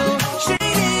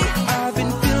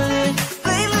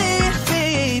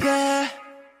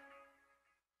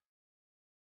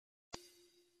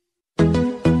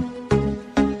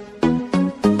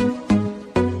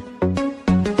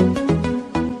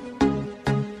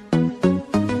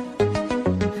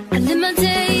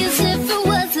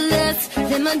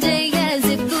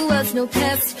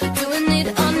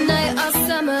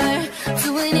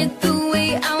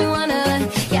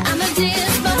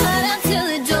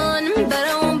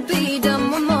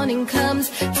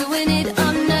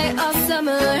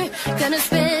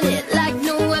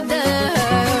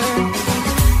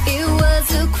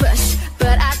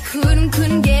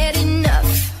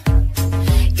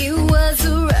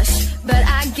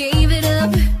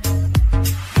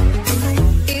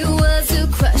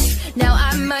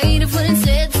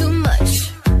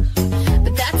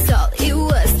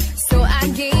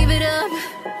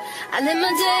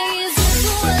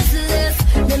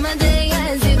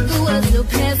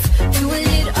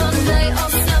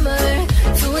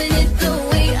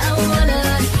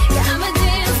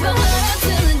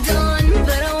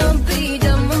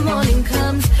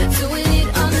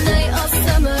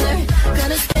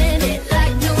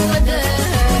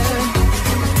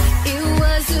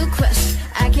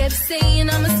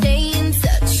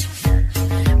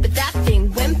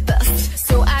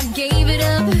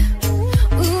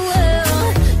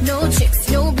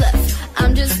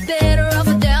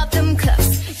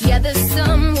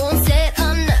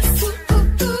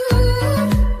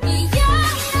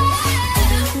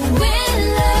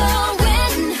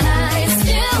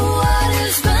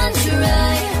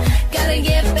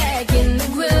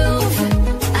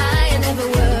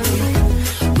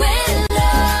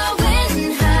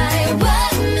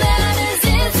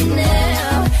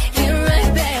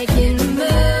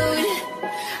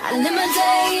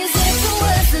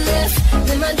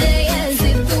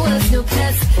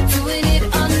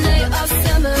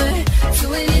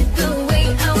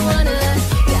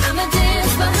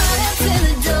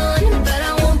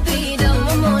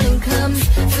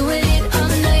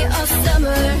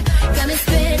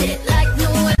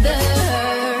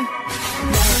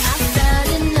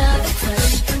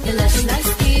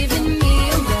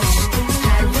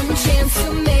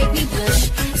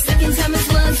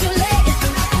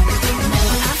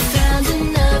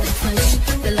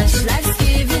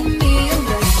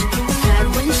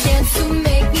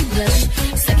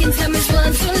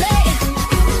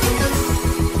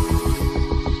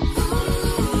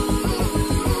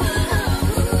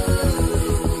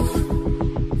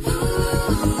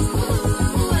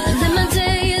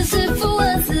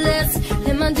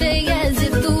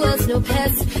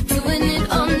 Lopez. Doing it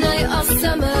all night, all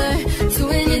summer.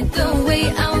 Doing it the way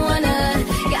I wanna.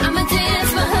 Yeah, I'ma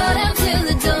dance my heart out till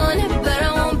the dawn, but I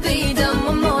won't be done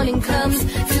when morning comes.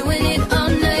 Doing it all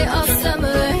night, all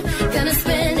summer. Gonna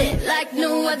spend it like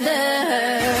no other.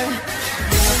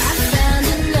 I found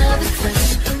another crush.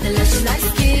 The lush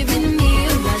life's giving me a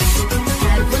rush.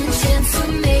 Had one chance to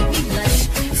make me blush.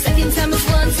 Second time is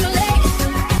one too late.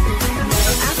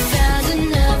 I found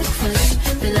another crush.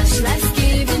 The lush life's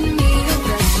giving me a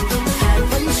rush. Had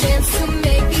one chance to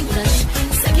make me blush.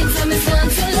 Second time is one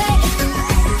too late.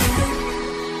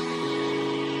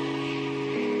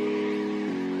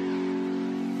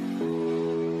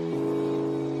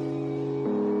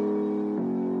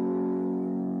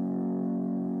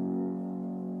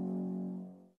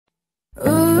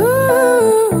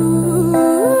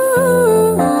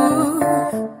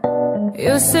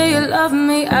 You say you love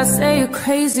me, I say you're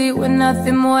crazy. We're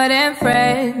nothing more than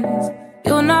friends.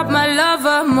 You're not my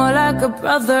lover, more like a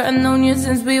brother. I've known you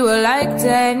since we were like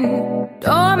 10.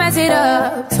 Don't mess it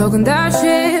up, talking that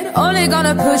shit. Only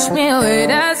gonna push me away,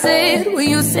 that's it. When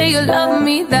you say you love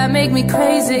me, that make me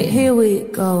crazy. Here we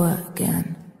go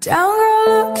again. Down girl,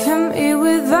 look at me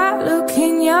with that look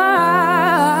in your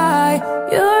eye.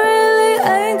 You really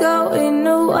ain't going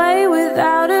away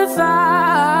without a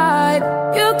fight.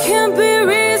 You can't be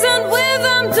reasoned with,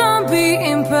 I'm done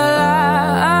being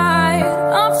polite.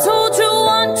 I've told you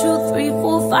 1, 2, 3,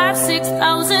 4, 5,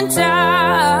 6,000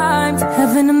 times.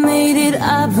 Haven't I made it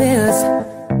obvious?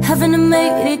 Haven't I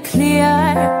made it clear?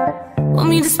 Want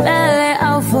me to spell it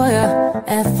out for you?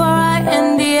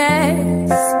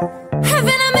 F-R-I-N-D-S.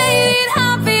 Haven't I made it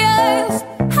obvious?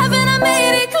 Haven't I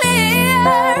made it clear?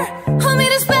 Want me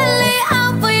to spell it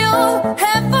out for you?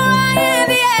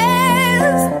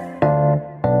 F-R-I-N-D-S.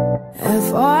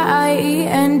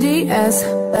 F-R-I-E-N-D-S.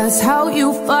 That's how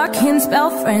you fucking spell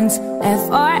friends.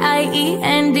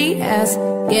 F-R-I-E-N-D-S.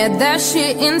 Get that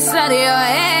shit inside of your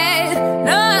head.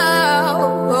 No.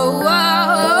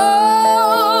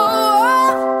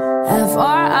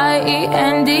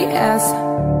 F-R-I-E-N-D-S.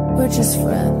 We're just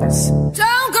friends.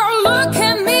 Don't go look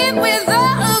at me with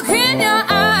that look in your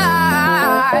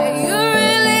eye. You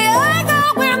really ain't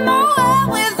going nowhere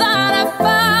without a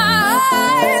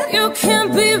fight. You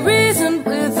can't be reasoned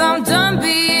with, I'm done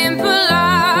being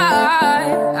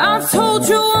polite. I've told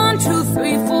you 1, 2,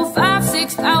 3, 4, 5,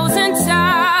 6,000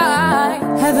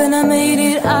 times. Haven't I made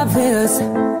it obvious?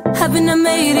 Haven't I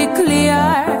made it clear?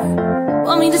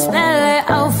 Want me to spell it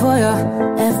out for you?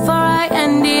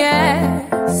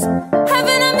 F-R-I-N-D-S.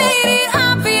 Haven't I made it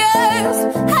obvious?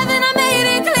 Haven't I made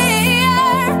it clear?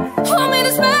 Want me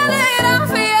to spell it out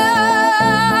for you?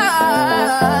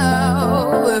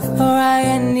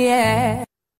 F-R-I-N-D-S.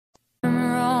 I'm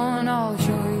wrong, I'll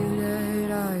show you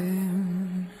that I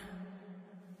am.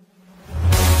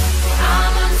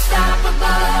 I'm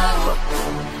unstoppable.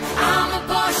 I'm a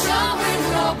Porsche with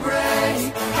no brake.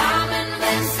 I'm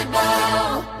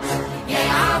invincible.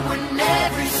 Yeah, I win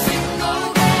every single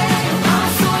game. I'm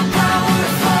so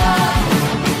powerful.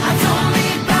 I don't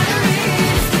need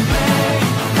batteries to break.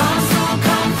 I'm so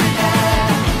confident.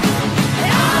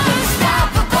 I'm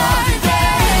unstoppable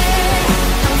today.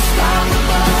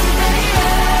 Unstoppable today. Unstoppable today.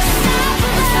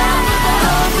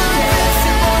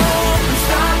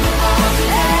 Unstoppable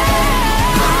today.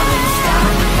 I'm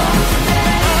unstoppable today.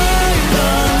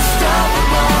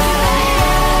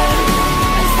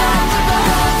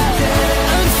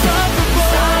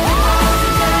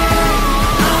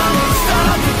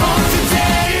 Unstoppable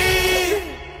today.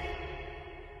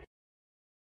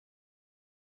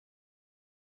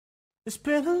 It's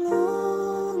been a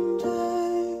long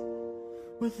day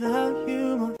without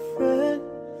you, my friend,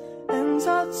 and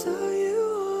I'll tell you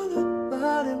all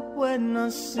about it when I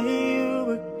see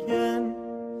you again.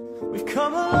 We've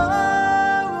come a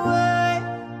long way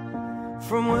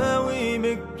from where we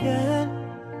began,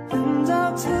 and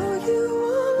I'll tell you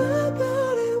all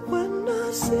about it when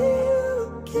I see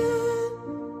you again.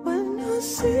 When I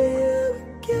see you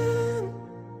again.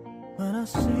 When I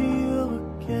see you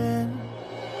again.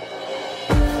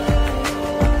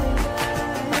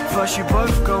 First you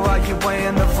both go out your way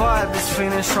and the vibe is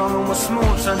feeling strong and what's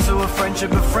small turns to a friendship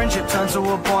turns to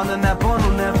a bond, and that bond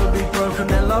will never be broken,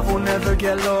 that love will never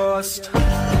get lost.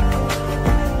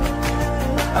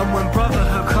 And when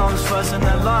brotherhood comes first and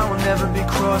that line will never be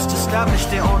crossed,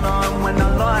 established it on our own when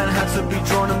that line had to be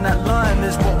drawn, and that line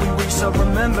is what we reach, so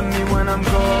remember me when I'm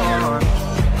gone.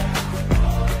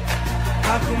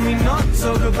 How can we not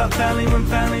talk about family when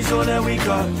family's all that we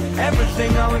got?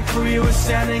 Everything I went through, you were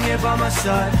standing here by my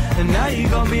side, and now you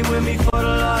gon' be with me for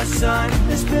the last time.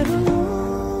 It's been a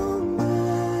long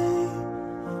day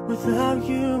without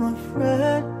you, my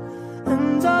friend,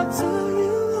 And I'll tell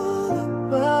you all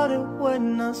about it when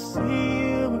I see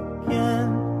you again.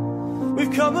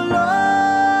 We've come a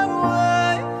long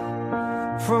way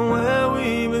from where we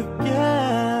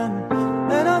began,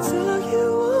 and I'll tell you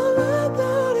all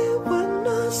about it when I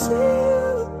see you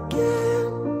again.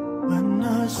 When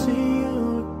I see you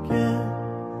again.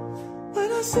 When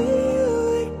I see you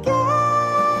again.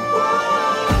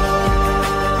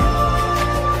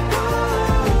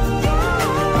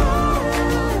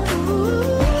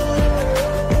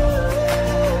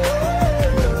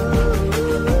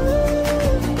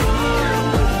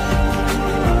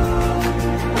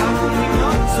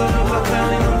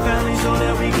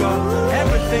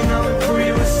 Everything I went through,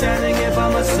 you were standing here by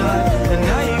my side, and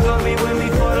now you gon' be with me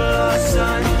for the last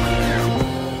time.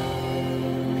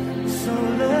 So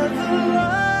let the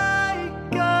light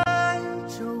guide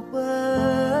your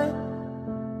way.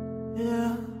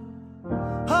 Yeah.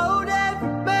 Hold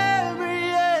every memory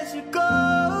as you go,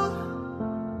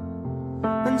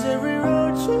 and every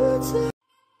road you take.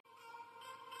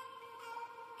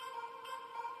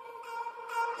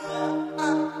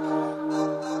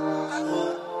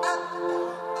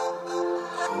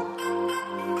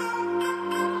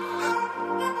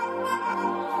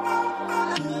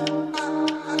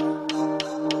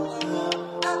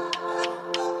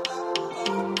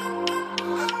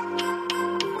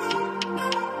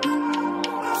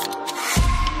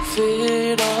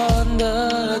 Feet on the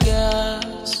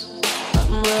gas,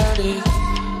 I'm ready.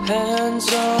 Hands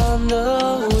on the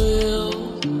wheel,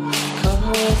 come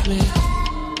with me.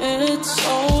 It's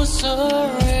so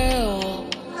surreal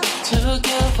to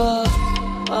give up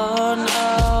on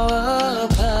our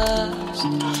past.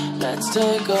 Let's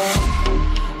take off.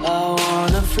 I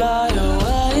wanna fly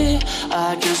away.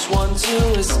 I just want to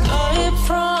escape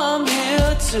from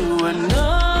here to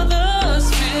another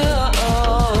sphere.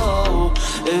 Oh,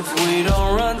 if we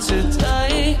don't run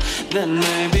today, then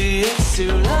maybe it's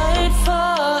too late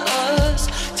for us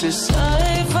to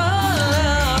save our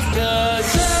love.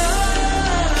 'Cause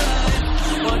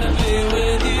I wanna be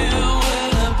with you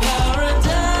in a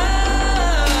paradise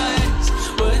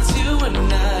where it's you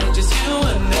and I, just you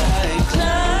and I.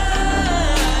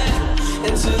 Climb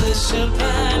into the ship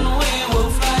and we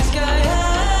will fly sky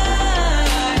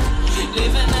high,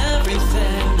 leaving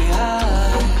everything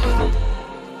behind.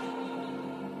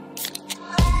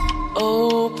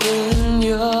 Open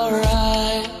your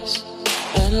eyes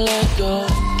and let go.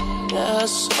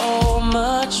 There's so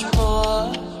much more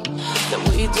that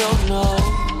we don't know.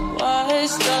 Why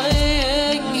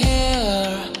staying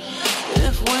here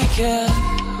if we can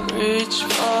reach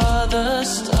for the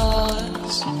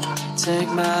stars? Take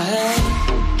my hand,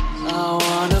 I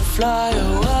wanna fly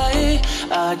away.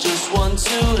 I just want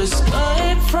to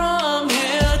escape from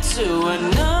here to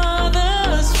another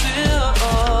sphere.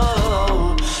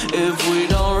 Oh, if we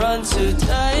don't run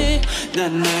today,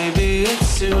 then maybe it's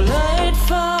too late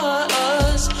for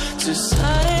us to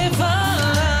save our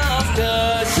love.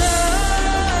 'Cause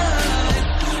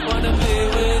I wanna be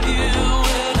with you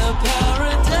in a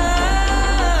paradise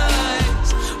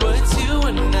where it's you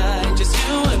and I, just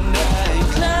you and I.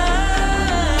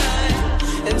 Climb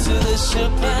into the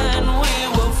ship and we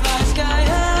will fly sky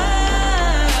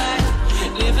high,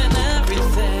 leaving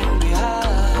everything behind.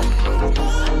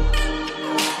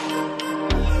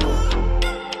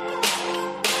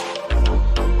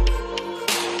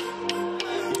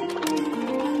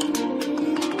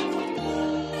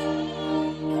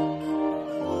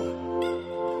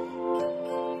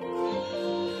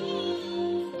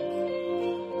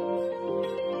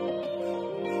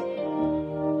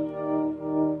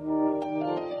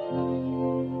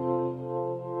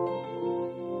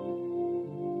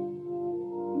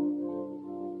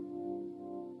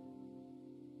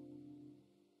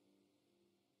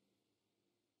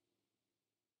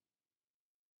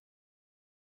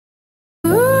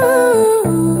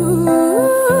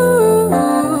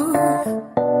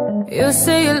 You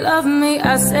say you love me,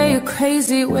 I say you're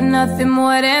crazy. We're nothing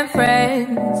more than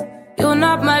friends. You're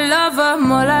not my lover,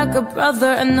 more like a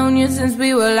brother. I've known you since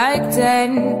we were like 10.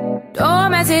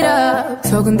 Don't mess it up,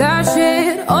 talking that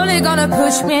shit. Only gonna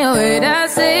push me away,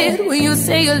 that's it. When you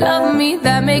say you love me,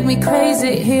 that make me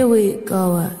crazy. Here we go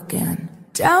again.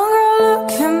 Down girl,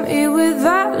 look at me with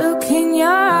that look in your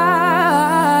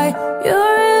eye. You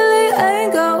really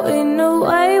ain't going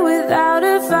away without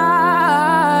a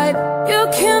fight. You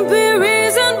can't be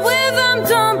reasoned with them,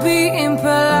 don't be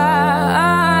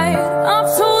impolite. I've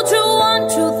told you 1,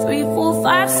 2, 3, 4,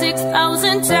 5,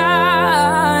 6,000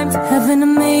 times. Haven't I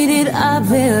made it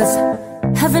obvious?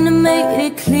 Haven't I made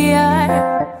it clear?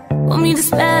 Want me to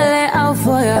spell it out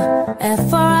for you?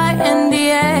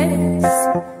 F-R-I-N-D-S.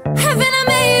 Haven't I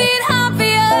made it obvious?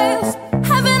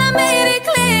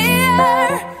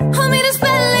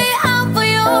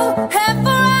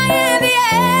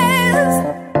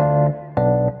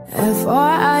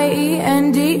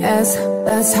 F-R-I-E-N-D-S.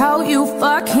 That's how you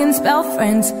fucking spell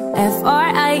friends.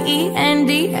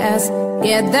 F-R-I-E-N-D-S.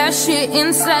 Get that shit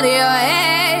inside of your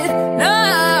head. No.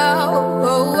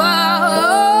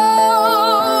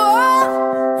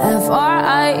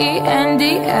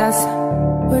 F-R-I-E-N-D-S.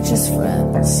 We're just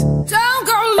friends. Don't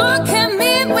go look at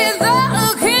me with that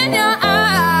look in your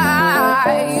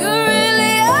eye. You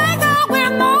really ain't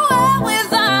going nowhere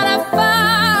without a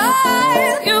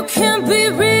fight. You can't be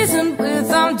reasoned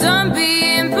with, I'm done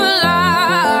being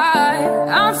polite.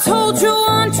 I've told you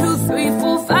 1, 2, 3,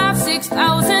 4, 5,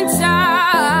 6,000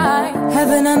 times.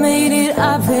 Haven't I made it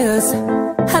obvious?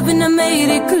 Haven't I made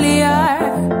it clear?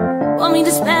 Want me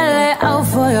to spell it out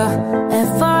for you?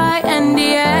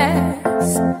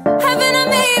 F-R-I-N-D-S. Haven't I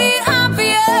made it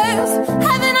obvious?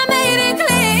 Haven't I made it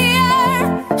clear?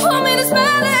 Want me to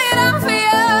spell it out for you?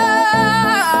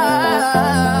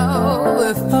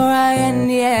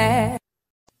 F-R-I-N-D-S.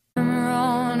 I'm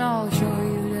wrong, I'll show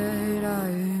you that I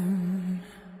am.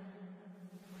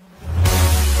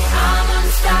 I'm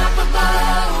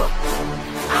unstoppable.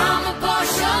 I'm a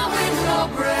Porsche with no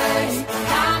brakes.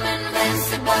 I'm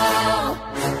invincible.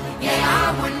 Yeah, I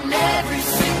win every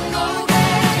single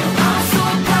game. I'm so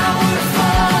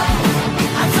powerful.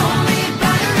 I don't need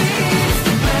batteries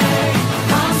to play.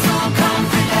 I'm so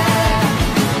confident.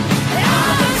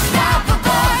 I'm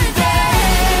unstoppable today.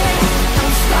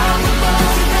 Unstoppable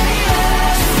today. Unstoppable today.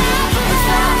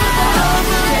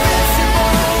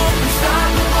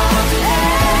 Unstoppable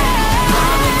today.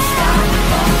 I'm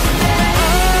unstoppable today.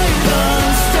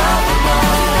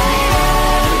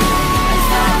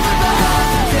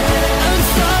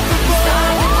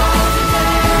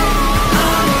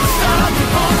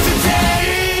 Unstoppable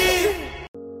today.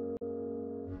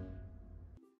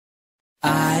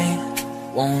 I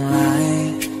won't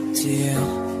lie to you.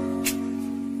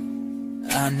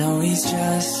 I know he's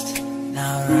just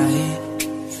not right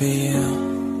for you.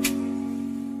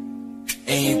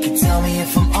 And you can tell me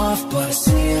if I'm off, but I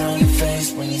see it on your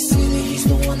face when you see that he's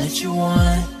the one that you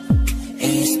want.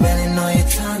 And you're spending all your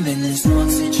time in this one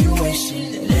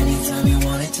situation, and anytime you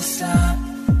want it to stop,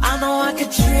 I know I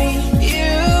could treat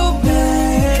you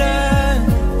better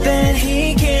than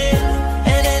he can.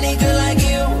 And any girl like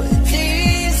you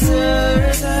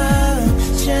deserves a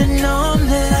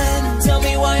gentleman. Tell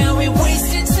me, why are we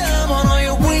wasting time on all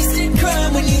your wasted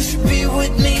crime when you should be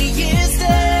with me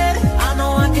instead? I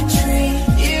know I could treat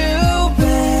you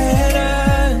better,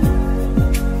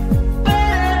 better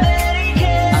than he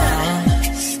can.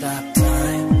 I'll stop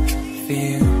time for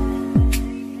you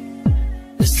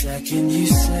the second you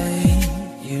say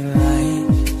you like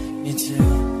me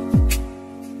too.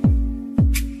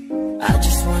 I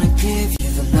just wanna give you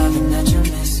the loving that you're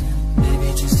missing. Baby,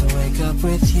 just to wake up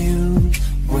with you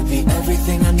would be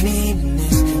everything I need, and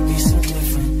this could be so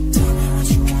different. Tell me what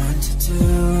you want to do,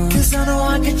 'cause I know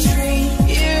I could treat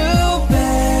you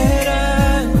better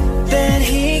than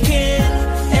he can.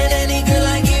 And any girl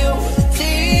like you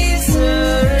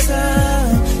deserves a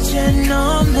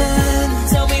gentleman.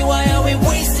 Tell me, why are we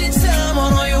wasting time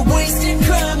on all your wasted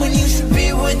crime when you should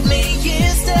be with me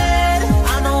instead?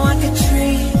 I know I could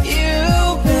treat you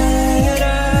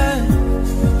better,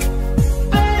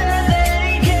 better than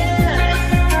he can.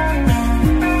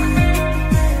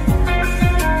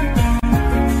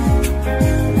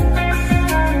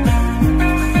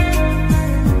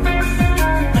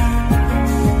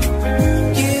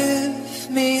 Give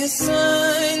me a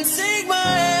sign, take my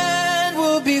hand,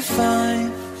 we'll be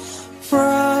fine.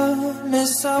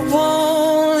 Promise I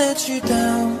won't let you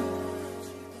down.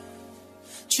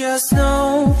 Just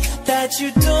know that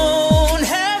you don't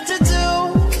have to do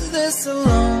this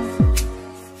alone.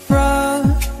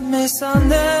 Promise I'll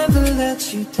never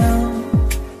let you down,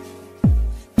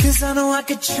 'cause I know I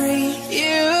could treat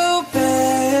you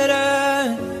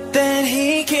better than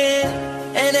he can.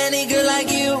 And any girl like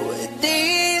you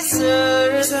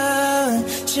deserves a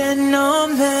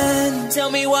gentleman.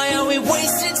 Tell me, why are we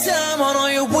wasting time on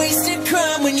all your wasted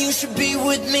crime when you should be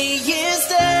with me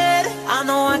instead? I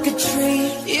know I could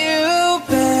treat you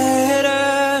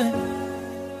better,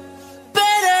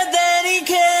 better than he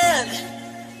can.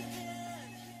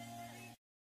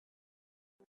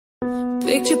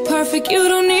 Picture perfect, you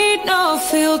don't need no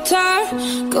filter.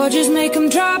 Gorgeous, make 'em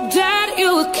drop dead, you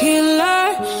a killer.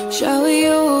 Shower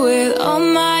you with all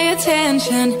my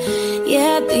attention.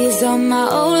 Yeah, these are my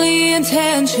only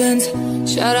intentions.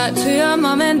 Shout out to your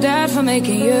mom and dad for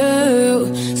making you.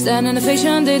 Stand in the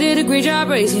fiction, they did a great job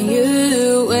raising you.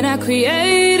 When I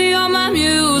created, you're my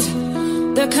muse.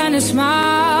 The kind of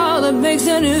smile that makes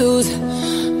the news.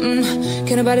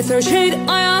 Can't nobody throw shade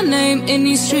on your name in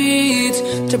these streets.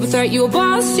 Triple threat, you a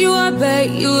boss, you a bait,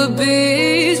 you a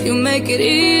beast. You make it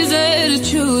easy to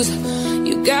choose.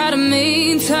 You got a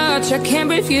mean touch, I can't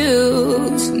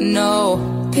refuse.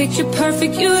 No, picture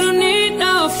perfect, you don't need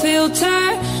no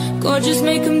filter. Gorgeous,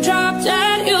 make them drop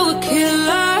dead, you a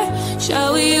killer.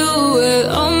 Shower you with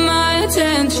all my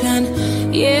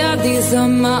attention. Yeah, these are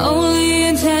my only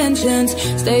intentions.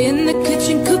 Stay in the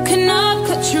kitchen, cooking up,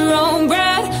 cut your own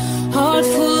bread. Heart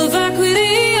full of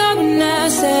equity, I'm an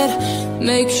asset.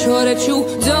 Make sure that you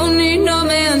don't need no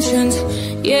mentions.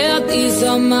 Yeah, these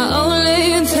are my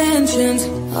only intentions.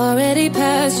 Already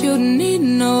passed, you don't need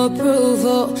no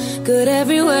approval. Good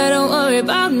everywhere, don't worry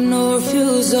about no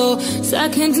refusal.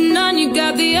 Second to none, you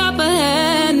got the upper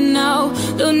hand now.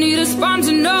 Don't need a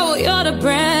sponsor, no, you're the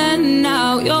brand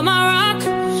now. You're my rock,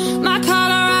 my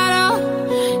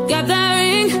Colorado. Got that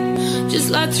ring, just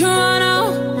like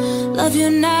Toronto. Love you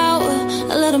now,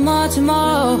 a little more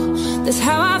tomorrow. That's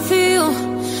how I feel.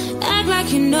 Act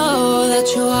like you know that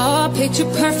you are picture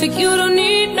perfect. You don't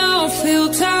need no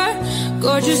filter.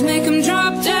 Gorgeous, make them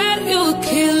drop dead. You a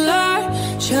killer.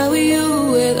 Shower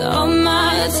you with all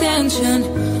my attention.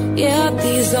 Yeah,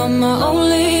 these are my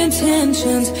only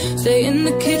intentions. Stay in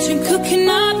the kitchen, cooking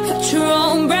up, cut your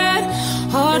own bread.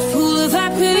 Heart full of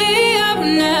equity, I'm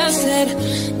an asset.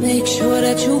 Make sure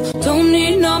that you don't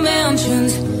need no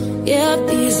mentions. Yeah,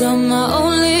 these are my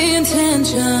only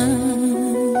intentions.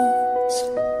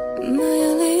 My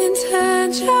only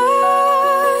intentions.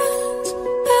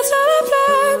 That's all I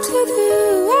plan to do.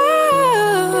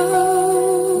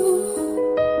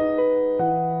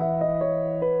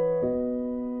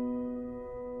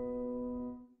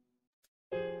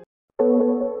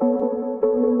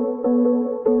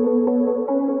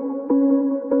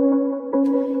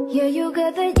 Yeah, you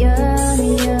got the yummy,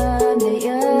 yum, the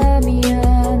yummy,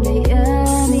 yum, the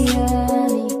yummy,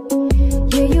 yummy.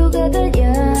 Yeah, you got the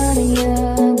yummy,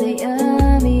 yum, the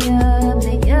yummy, yum,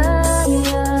 the yummy,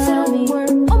 yum. So we're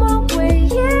on my way,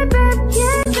 yeah, babe,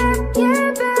 yeah, babe, yeah,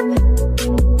 babe.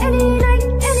 Any night,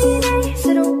 any day.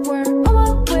 So we're on my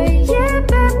way, yeah,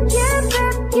 babe, yeah,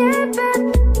 babe, yeah, babe.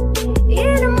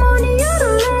 In the morning, you're the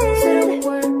late. So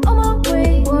we're on my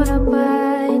way, wanna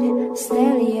bite,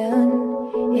 stallion.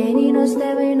 And you know,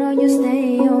 stepping on you,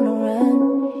 stay on the run.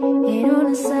 And on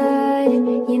the side,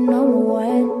 you number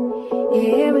one.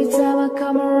 Every time I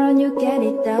come around, you get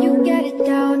it down. You get it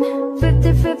down.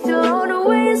 50-50 all the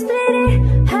way, you steady.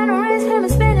 Hand on raise, him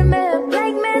and spinning, man.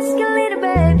 Black masculine,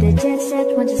 babe. The jet set,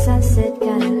 once the sunset,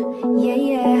 kinda. Yeah,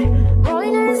 yeah.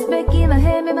 Rolling in this back in my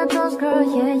head, make my toes curl,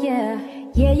 yeah, yeah.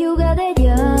 Yeah, you got that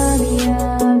yummy,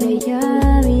 yum, the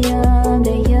yummy, yum,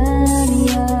 the yummy,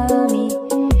 yummy.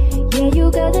 Yeah, you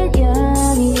got that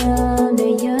yummy, yum, the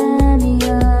yummy,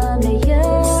 yum, the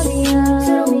yummy, yum.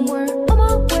 So we're on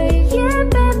my way, yeah,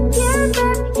 babe, yeah,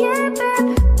 babe, yeah, babe.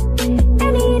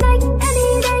 Any night, any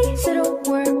day. So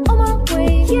we're on my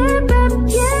way, yeah, babe,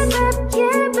 yeah, babe,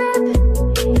 yeah, babe.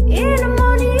 In the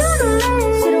morning, you're the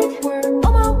late. So we're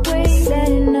on my way,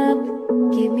 setting up,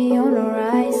 keep me on the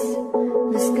rise.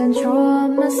 Lose control,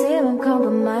 myself, I'm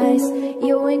compromised.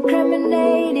 You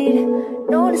incriminated,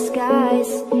 no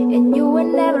disguise. And you were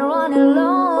never on a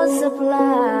low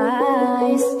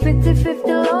supplies.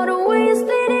 50-50 all the way, you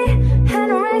steady.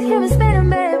 Hand on raise, him and spinning,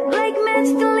 babe. Like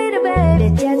magical little babe. The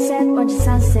jet set, watch the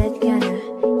sunset, kinda.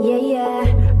 Yeah, yeah.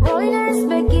 Rolling eyes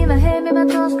back in my head, make my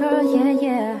toes curl, yeah,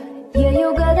 yeah. Yeah,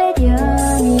 you got that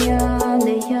yummy, yum,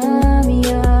 the yummy,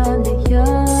 yum, the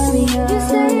yummy, yum. You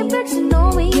say you're back to know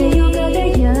me. Yeah, you got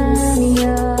that yummy,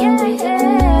 yum, yeah, the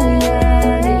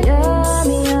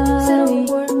yummy, yum. So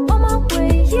we're on my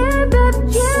way, yeah, babe,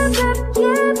 yeah, babe,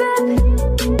 yeah, babe.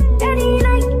 Any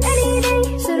night, any day.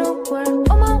 So we're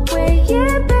on my way,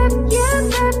 yeah, babe, yeah,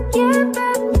 babe, yeah,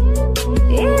 babe.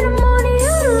 In the morning,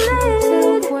 you're the late. So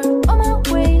we're on my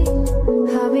way.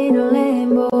 Hop in a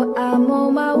Lambo, I'm on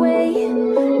my way.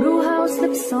 Blue house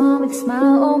lips on with a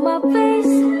smile on my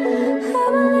face.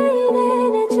 I'm a lady,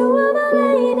 and you are my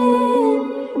lady.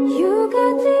 You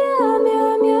got the yum,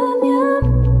 yum, yum, yum.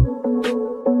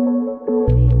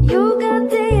 You got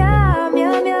the yum,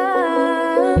 yum,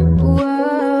 yum.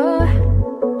 Whoa.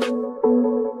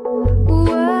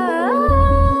 Whoa.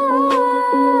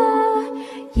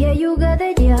 Yeah, you got the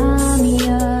yummy,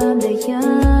 yum, the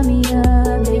yummy,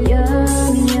 yum, the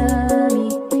yummy, yummy.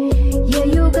 Yeah,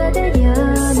 you got the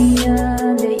yummy,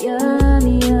 yum, the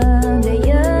yummy, yum, the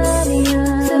yummy.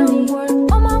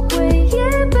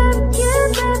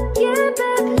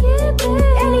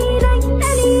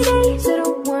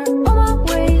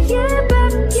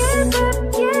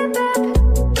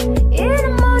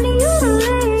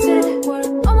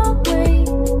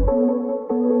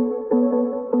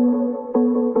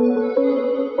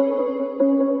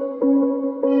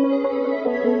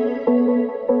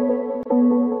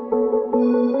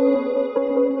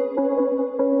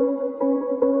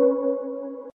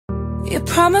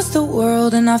 promised the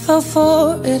world and I fell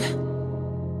for it.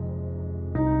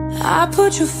 I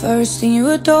put you first and you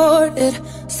adored it.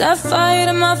 Set fire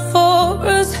to my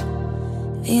forest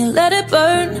and you let it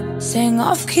burn. Sang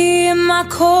off key in my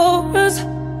chorus,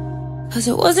 'cause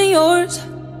it wasn't yours.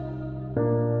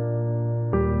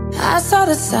 I saw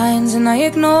the signs and I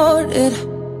ignored it.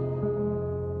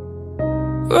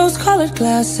 Rose-colored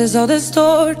glasses, all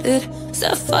distorted.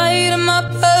 Set fire to my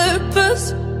purpose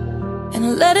and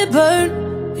I let it burn.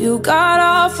 You got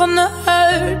off on the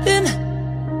hurting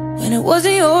when it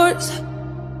wasn't yours.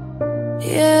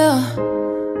 Yeah,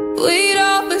 we'd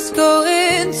always go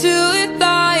into it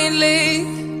blindly.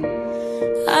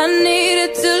 I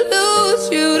needed to lose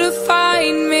you to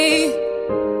find me.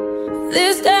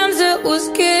 This dancer was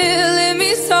killing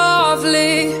me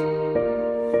softly.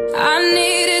 I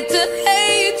needed to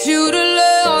hate you to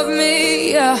love me,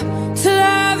 yeah. To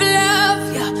love ya,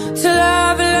 to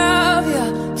love ya,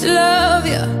 to love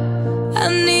ya. I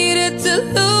needed to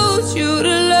lose you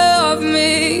to love me,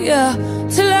 yeah.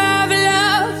 To love ya,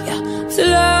 to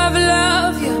love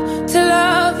ya, to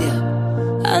love ya.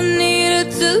 I needed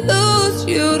to lose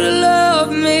you to love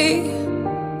me.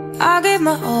 I gave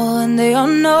my all and they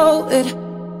all know it.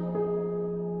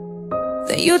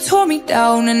 Then you tore me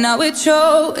down and now it's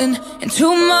showing. In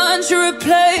 2 months you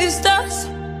replaced us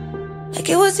like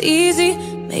it was easy.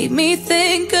 Made me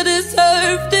think I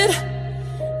deserved it.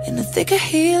 In the thick of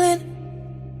healing,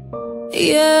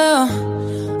 yeah.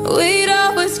 We'd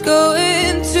always go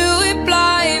into it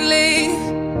blindly.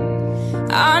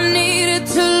 I needed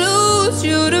to lose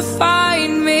you to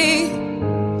find me.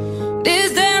 This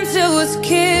dancer was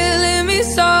killing me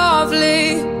softly.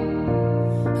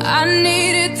 I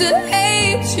needed to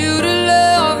hate you to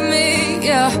love me,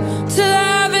 yeah. To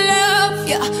love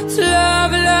ya, to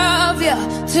love ya,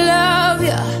 to love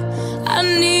ya. I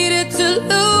needed to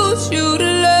lose you to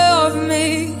love me.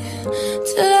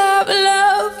 To love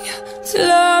ya, to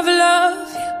love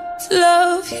ya, to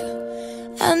love ya.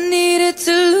 I needed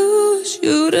to lose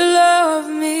you to love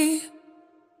me.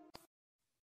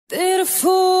 Did a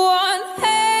fool one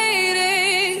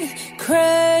hating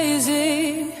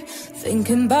crazy,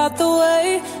 thinking about the way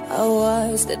I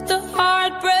was. Did the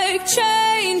heartbreak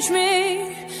change me?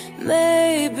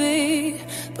 Maybe,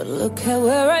 but look at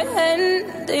where I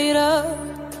ended up.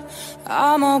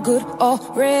 I'm all good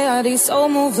already, so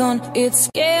moved on. It's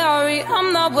scary, I'm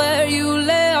not where you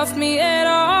left me at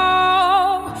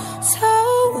all. So,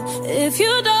 if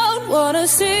you don't wanna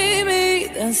see me,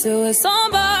 then still with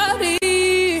somebody.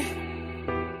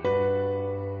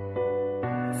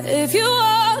 If you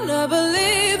wanna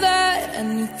believe that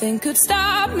anything could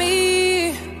stop me,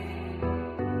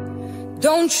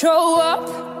 don't show up,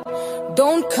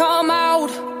 don't come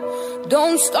out,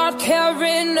 don't start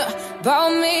caring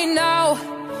about me now.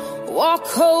 Walk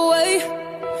away,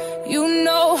 you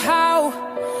know how.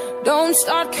 Don't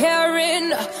start caring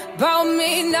about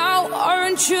me now.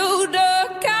 Aren't you the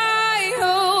guy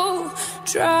who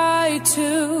tried to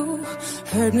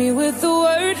hurt me with the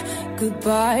word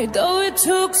goodbye? Though it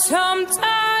took some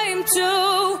time to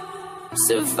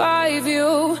survive you,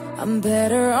 I'm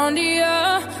better on the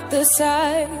other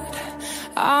side.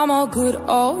 I'm all good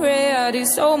already,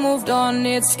 so moved on.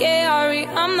 It's scary,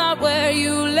 I'm not where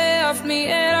you left me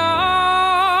at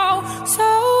all. So,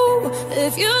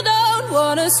 if you don't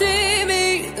wanna see me,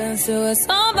 then still with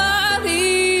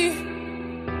somebody.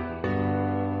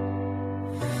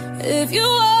 If you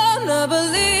wanna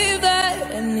believe that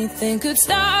anything could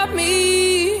stop me,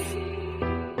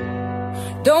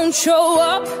 don't show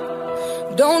up,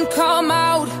 don't come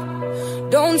out,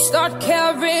 don't start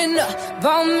caring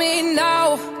about me now.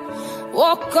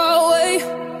 Walk away,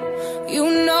 you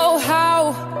know how.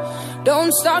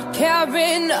 Don't start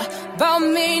caring about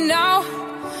me now.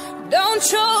 Don't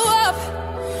show up,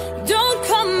 don't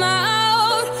come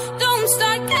out, don't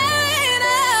start caring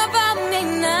about me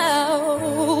now.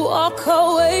 Walk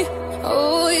away,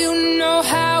 oh you know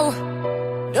how.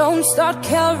 Don't start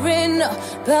caring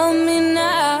about me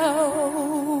now.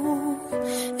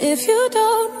 If you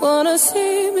don't wanna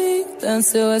see me, then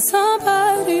still with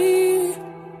somebody.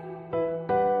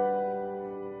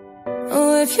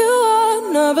 Oh, if you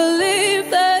wanna believe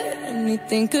that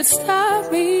anything could stop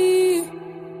me.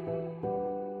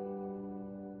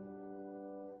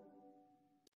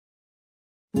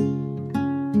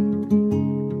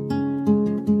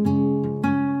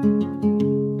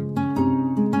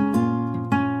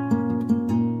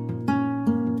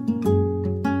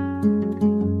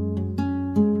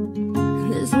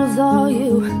 All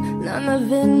you, none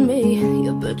of it me.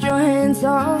 You put your hands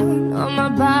on my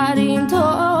body and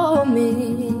told me,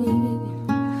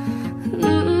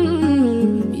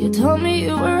 you told me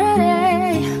you were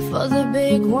ready. for the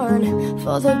big one,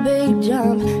 for the big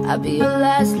jump. I'll be your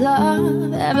last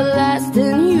love,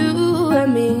 everlasting, you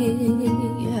and me.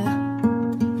 Yeah.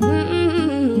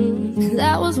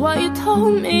 That was what you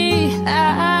told me.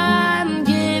 I'm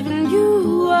giving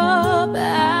you up,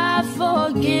 I've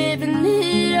forgiven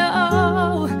it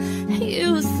all.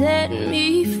 You set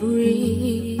me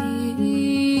free.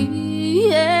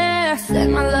 Yeah.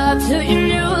 Send my love to your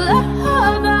new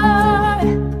lover.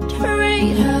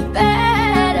 Treat her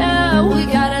better. We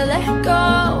gotta let go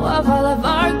of all of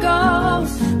our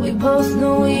goals. We both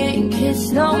know we ain't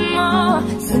kids no more.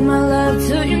 Send my love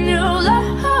to your new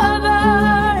lover.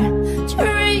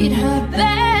 Treat her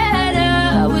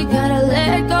better. We gotta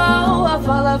let go of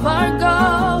all of our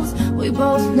goals. We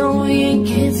both know we ain't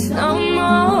kids no more.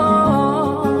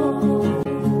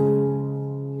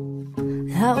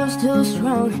 I was too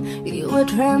strong, you were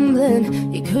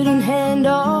trembling. You couldn't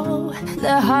handle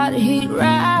the hot heat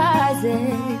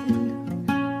rising.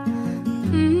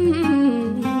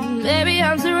 Baby,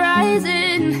 arms are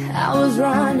rising. I was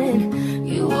running,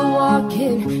 you were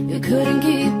walking. You couldn't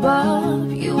keep up,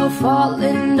 you were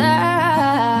falling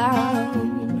down.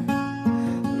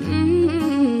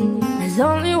 There's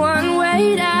only one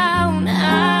way down.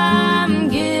 I'm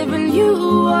giving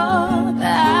you up,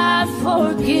 I've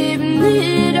forgiven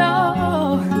it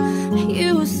all.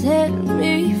 You set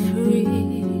me free.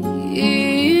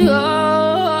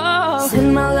 Oh.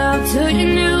 Send my love to your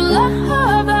new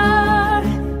lover.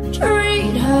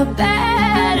 Treat her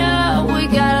better. We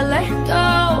gotta let go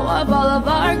of all of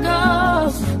our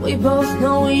goals. We both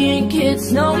know we ain't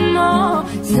kids no more.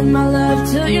 Send my love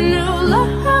to your new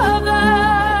lover.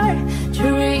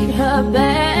 Treat her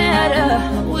better.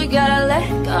 We gotta let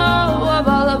go of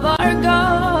all of our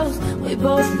goals. We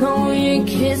both know we ain't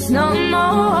kids no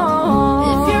more.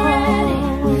 If you're ready,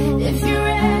 if you're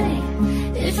ready,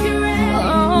 if you're ready,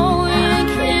 oh, we ain't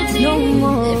kids no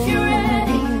more. If you're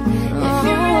ready, if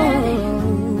you're ready,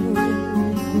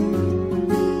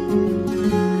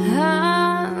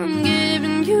 I'm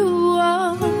giving you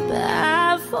up,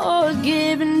 I've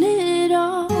forgiven it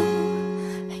all.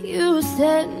 You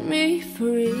set me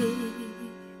free.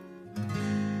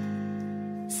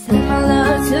 Send my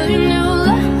love to your new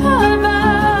lover.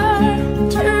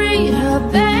 Treat her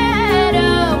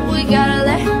better. We gotta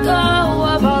let go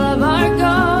of all of our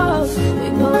goals. We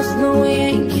both know we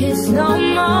ain't kids no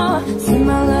more. Send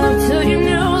my love to your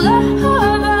new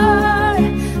lover.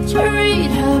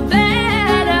 Treat her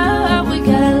better. We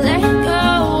gotta let go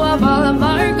of all of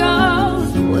our goals.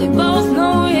 We both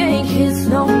know we ain't kids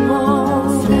no more.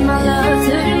 Send my love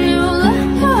to your new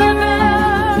lover.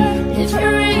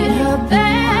 Treat her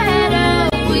better.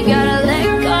 We gotta let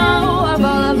go of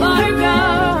all of our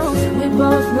goals. We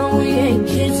both know we ain't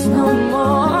kids no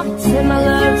more. Send my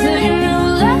love to your new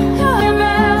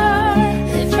lover.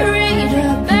 Treat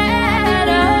her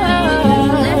better.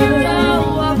 Let go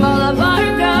of all of our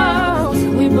goals.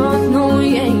 We both know we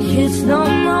ain't kids no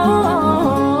more.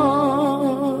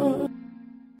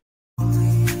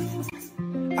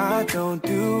 I don't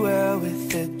do well with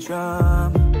the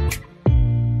drama.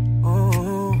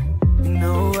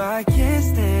 No, I can't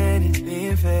stand it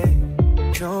being fake.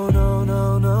 No, no,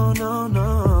 no, no, no, no.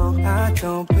 I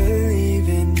don't believe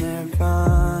in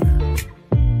nirvana,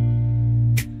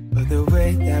 but the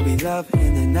way that we love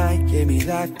in the night gave me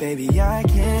life, baby, I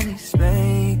can't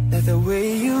explain. That the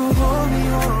way you hold me,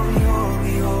 hold me, hold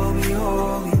me, hold me,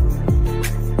 hold me,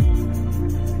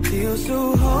 feel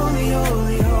so holy,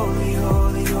 holy, holy,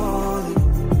 holy, holy.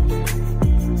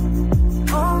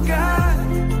 Oh God,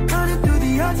 running through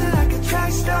the altar like a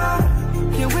track star.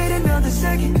 Can't wait another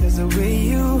second, cause the way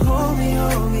you hold me,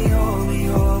 hold me, hold me,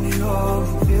 hold me, hold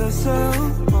me, feel so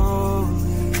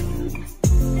holy.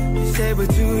 You say we're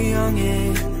too young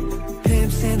and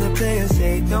pimps and the players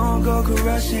say don't go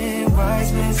crushing.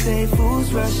 Wise men say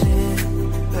fools rushing,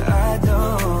 but I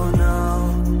don't know.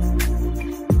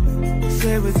 You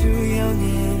say we're too young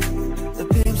and the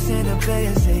pimps and the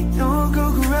players say don't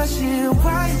go crushing.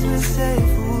 Wise men say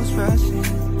fools rushing,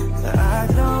 but I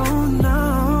don't know.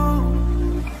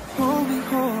 Hold me,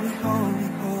 hold me, hold me,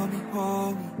 hold me,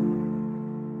 hold me.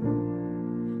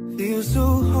 Feel so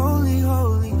holy,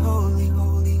 holy, holy,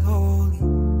 holy, holy.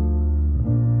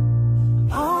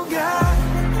 Oh God,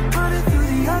 running through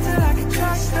the altar like a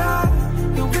track star.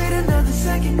 Don't wait another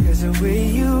second, cause the way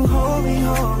you hold me,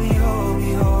 hold me, hold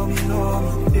me, hold me, hold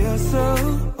me, feel so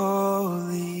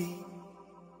holy.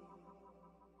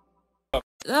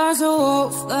 There's a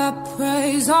wolf that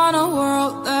preys on a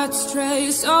world that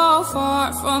strays so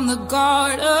far from the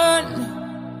garden.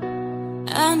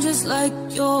 And just like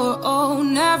your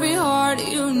own, every heart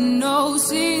you know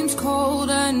seems cold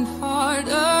and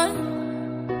hardened.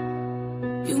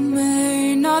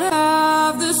 not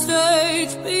have the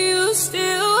stage, but you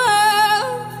still have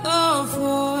a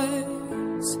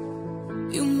voice.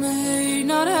 You may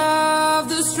not have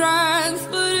the strength,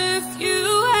 but if you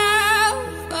have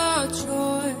a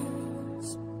choice,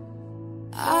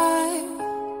 I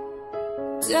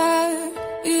dare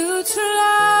you to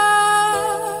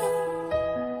love.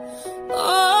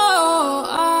 Oh,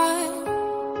 I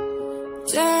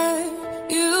dare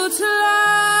you to love.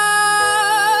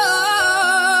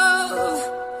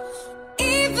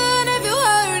 Even if you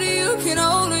hurt, you can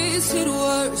always hit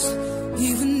worse.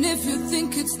 Even if you think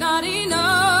it's not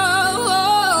enough,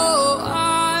 oh,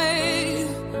 I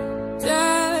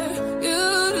dare you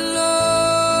to love.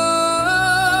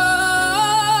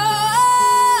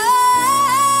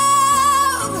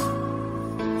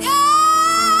 Yeah.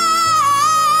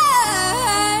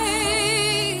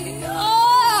 Oh,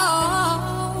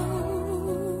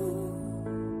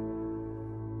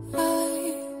 I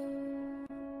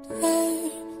dare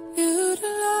you to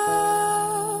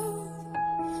love.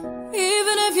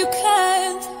 Even if you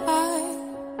can't, I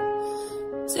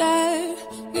dare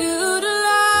you to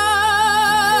love.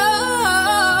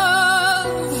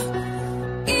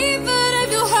 Even if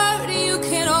you hurt, you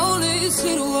can always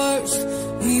hit worse.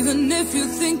 Even if you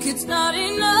think it's not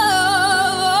enough,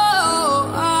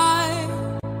 I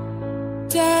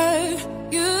dare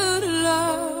you to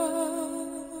love.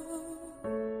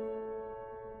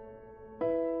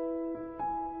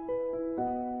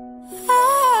 Oh.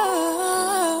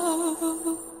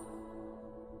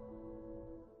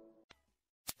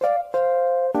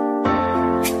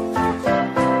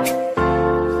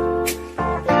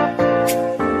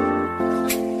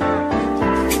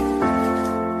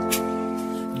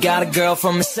 Got a girl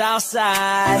from the south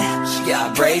side, she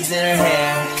got braids in her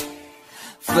hair.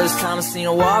 First time I seen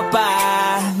her walk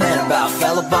by, man, about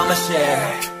fell up on my chair.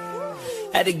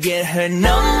 Had to get her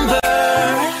number,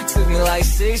 took me like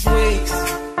 6 weeks.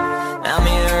 Now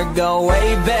me and her go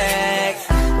way back,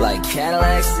 like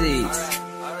Cadillac seats.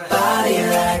 Body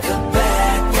like a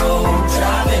back road,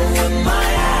 driving with my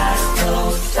eyes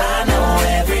closed. I know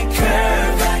every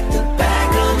curve like the back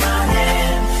of my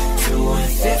hand. 2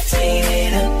 and 15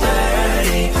 in a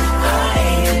 30, I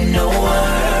ain't in no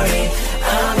worry.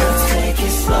 I'm gonna take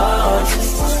it slow,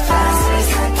 just as fast as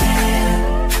I can.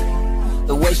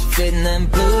 The way she fit in them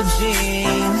blue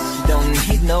jeans, she don't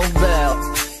need no belt,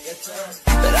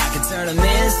 but I can turn them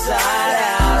inside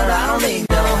out, I don't need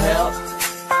no help.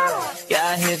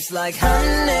 Got hips like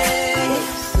honey,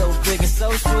 so big and so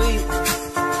sweet.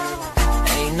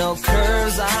 Ain't no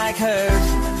curves like hers,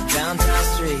 downtown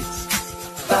streets.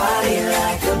 Body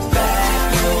like a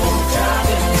back road,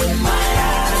 driving with my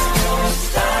eyes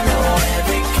closed. I know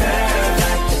every curve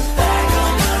like the back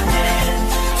of my hand.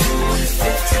 2 and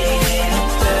 15 in a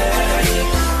 30,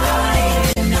 I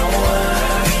ain't in no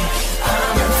worry.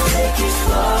 I'm gonna take it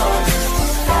slow, just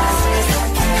as fast as I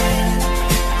can.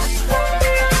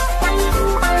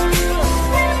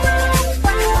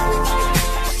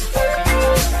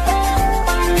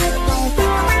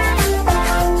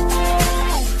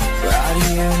 Right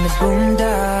here in the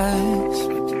boondocks,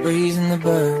 with the breeze and the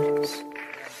birds,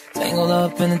 tangled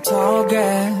up in the tall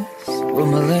grass, with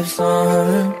my lips on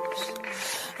hers.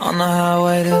 On the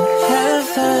highway to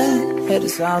heaven, headed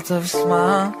south of a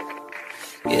smile.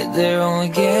 Get there when we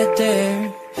get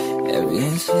there, every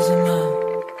inch is a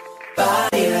mile.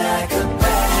 Body like a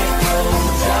back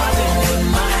road, driving with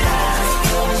my eyes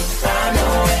closed. I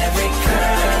know every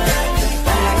curve like the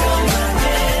back of my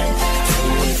hand.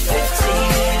 2 and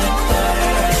 15 in a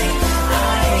 30,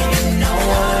 I ain't in no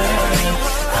worry.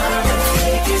 I'm gonna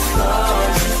take it slow,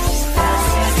 just as fast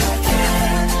as I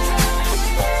can.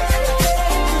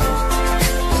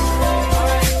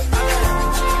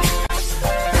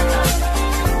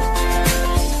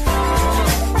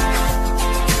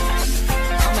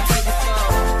 I'ma take it slow.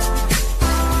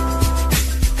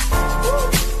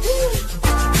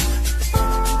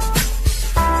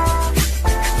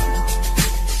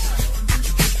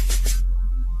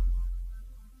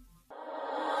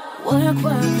 Work,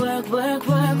 work, work, work,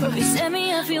 work, work. You set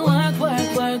me up, you work,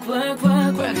 work, work, work,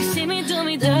 work, work. You see me do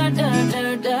me dirt, dirt,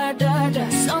 dirt, dirt, dirt,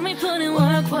 dirt. Saw me put in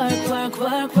work, work, work,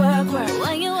 work, work, work.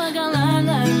 When you work, I learn,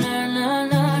 learn, learn, learn,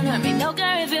 learn, learn. Me no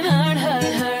care if it hurt, hurt,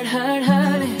 hurt, hurt,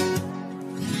 hurt.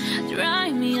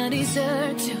 Drive me, I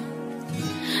desert you.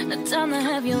 No time to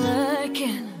have you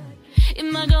lurking.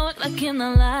 You might go act like you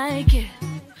not like it.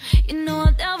 You know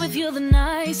I dealt with you the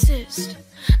nicest.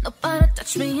 Nobody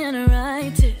touched me in the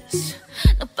rightest.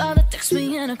 Nobody text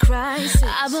me in a crisis.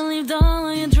 I believed all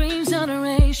of your dreams are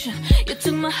duration. You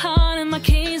took my heart and my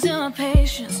keys and my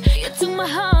patience. You took my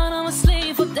heart, I'm a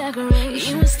slave for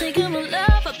decoration. You mistaken my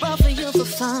love, I brought for you for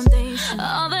foundation.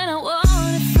 All that I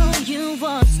wanted from you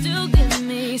was to give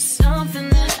me something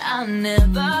that I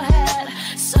never had,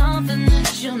 something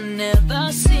that you've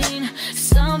never seen,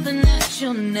 something that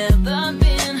you've never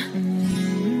been.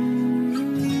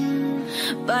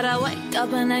 But I wake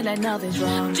up and act like nothing's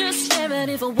wrong. Just get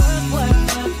ready for work, work,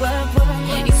 work, work,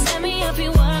 work. You set me up,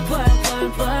 you work, work,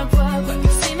 work, work, work, work. You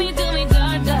see me do me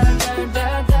dirt, dirt, dirt,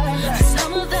 dirt, dirt, dirt.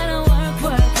 Some of that I work,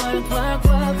 work, work, work,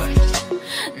 work, work.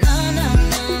 No, no,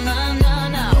 no, no, no,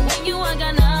 no. When you walk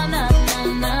out, no, no, no,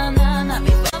 no, no, no.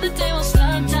 Before the day will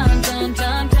start, dun, dun,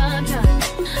 dun, dun, dun.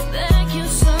 Thank you,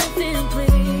 something,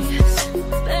 please.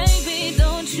 Baby,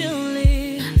 don't you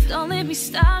leave. Don't let me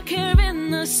stuck here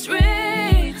in the street.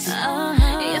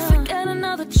 If I get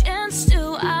another chance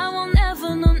to, I will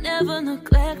never, no, never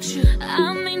neglect you.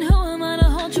 I mean, who am I to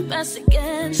hold your best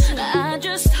against you? I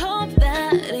just hope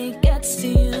that it gets to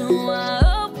you. I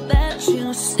hope that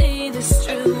you see this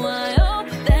true. I hope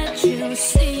that you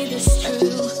see this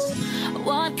true.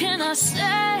 What can I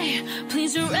say?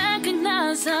 Please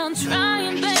recognize I'm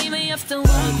trying, baby. You have to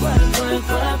work, work, work,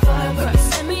 work, work, work.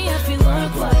 Send me if you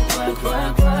work, work, work,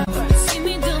 work, work, work. See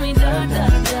me do me da, da,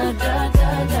 da, da,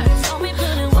 da, da. Told me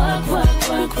put in work, work,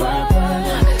 work, work,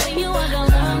 work. When you walk on,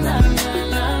 la, la, la,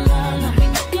 la, la, la. We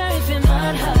don't care if it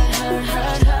hurt, hurt, hurt,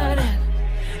 hurt, hurt.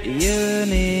 You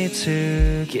need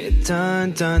to get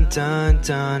done, done, done,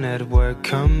 done at work,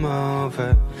 come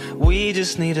over. We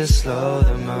just need to slow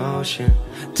the motion.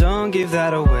 Don't give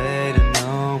that away to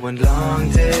no one. Long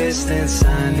distance,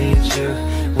 I need you.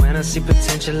 When I see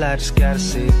potential, I just gotta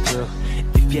see it through.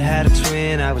 If you had a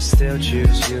twin, I would still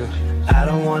choose you. I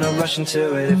don't wanna rush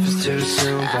into it if it's too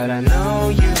soon, but I know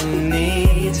you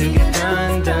need to get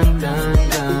done, done, done,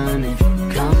 done. If you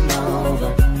come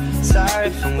over, sorry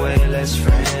if I'm way less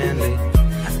friendly.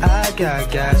 I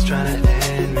got guys trying to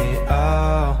end me,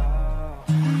 oh.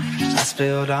 I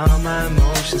spilled all my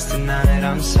emotions tonight,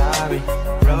 I'm sorry.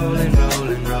 Rolling,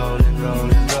 rolling, rolling,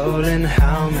 rolling, rolling.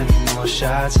 How many more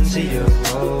shots until you're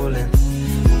rolling?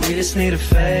 We just need a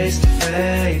face to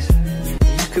face.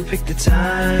 You could pick the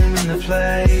time and the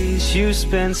place. You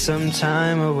spend some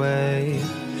time away.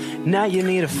 Now you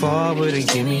need to forward and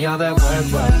give me all that work,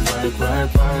 work, work,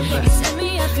 work, work, work. You send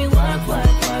me up, you work,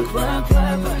 work, work, work,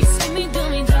 work, work. You see me do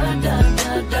me da, da,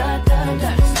 da, da, da,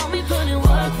 da. Saw me put in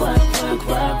work, work, work,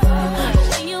 work, work.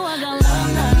 When you walk out, la,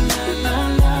 la, la, la,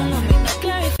 la, la. We don't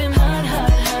care if it hurt,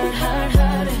 hurt, hurt, hurt,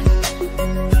 hurt.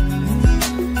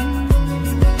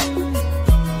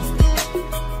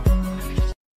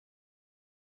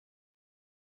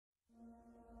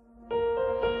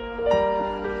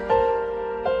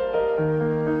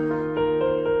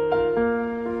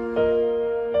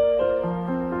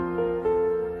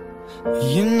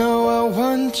 You know I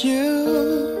want you.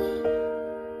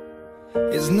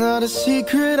 It's not a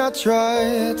secret I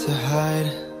try to hide.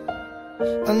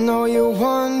 I know you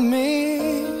want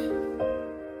me,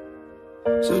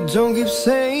 so don't keep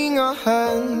saying our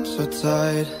hands are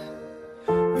tied.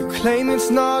 You claim it's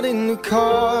not in the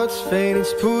cards, fate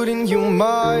is putting you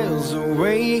miles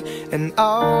away and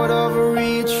out of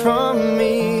reach from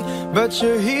me. But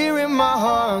you're here in my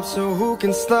heart, so who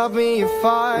can stop me if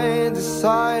I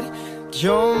decide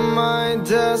you're my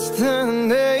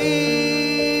destiny?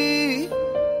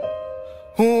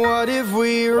 What if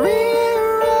we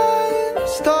rewrite the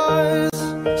stars?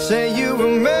 Say you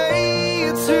were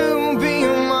made to be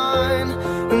mine,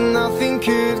 and nothing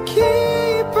could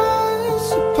keep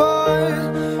us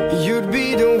apart. You'd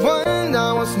be the one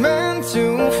I was meant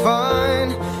to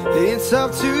find. It's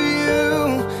up to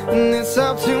you, and it's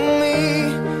up to me.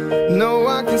 No,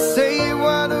 I can say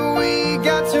what we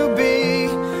got to be.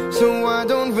 So why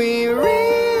don't we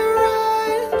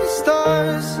rewrite the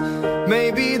stars?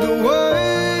 Maybe the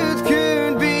world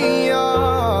could be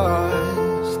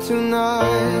ours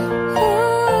tonight.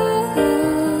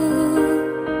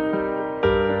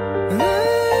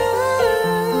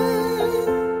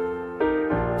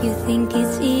 You think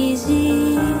it's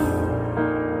easy.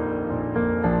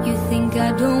 You think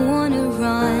I don't wanna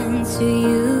run to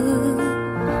you,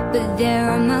 but there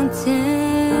are mountains,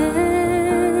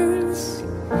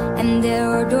 and there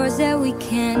are doors that we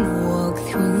can't walk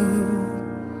through.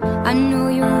 I know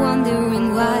you're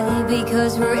wondering why,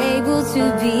 because we're able to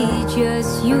be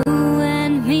just you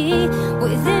and me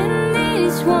within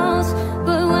these walls.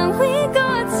 But when we go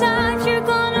outside, you're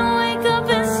gonna wake up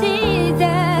and see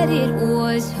that it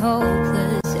was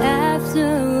hopeless after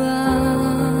all.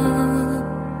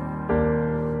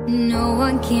 No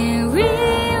one can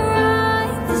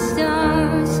rewrite the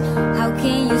stars. How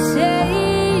can you say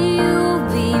you'll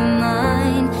be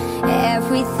mine?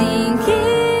 Everything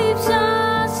keeps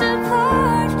us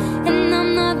apart, and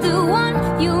I'm not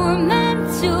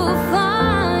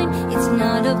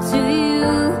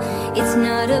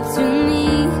up to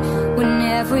me when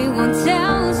everyone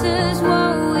tells us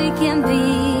what we can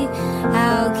be.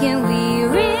 How can we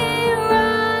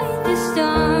rewrite the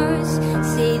stars?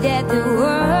 Say that the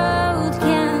world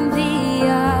can be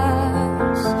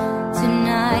ours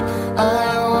tonight. All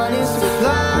I want is to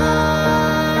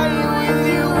fly with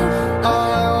you.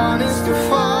 All I want is to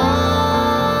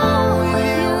fall with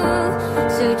you.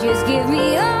 So just give me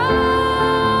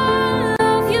all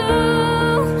of you.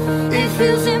 It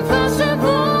feels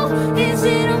impossible. Is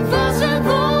it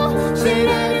impossible? Say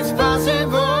that it's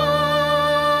possible.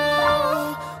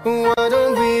 Why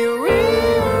don't we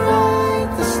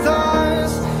rewrite the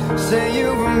stars? Say you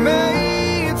were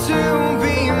made to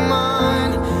be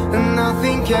mine, and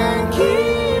nothing can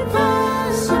keep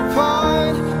us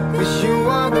apart. 'Cause you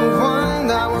are the one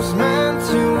that was meant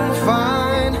to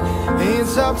find.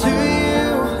 It's up to you,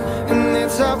 and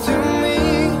it's up to me.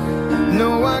 No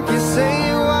one can say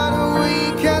what we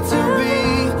got to be.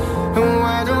 And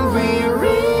why don't we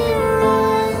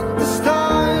rewrite the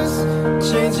stars?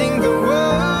 Changing the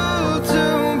world to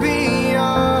be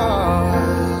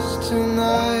ours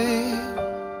tonight.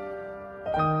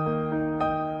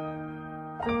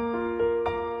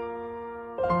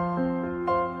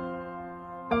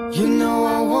 You know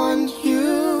I want you.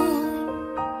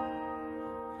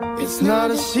 It's not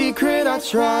a secret I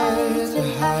try to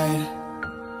hide,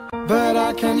 but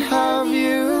I can't have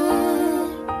you.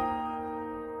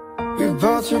 You're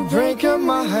about to break up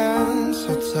my hands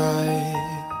so tight.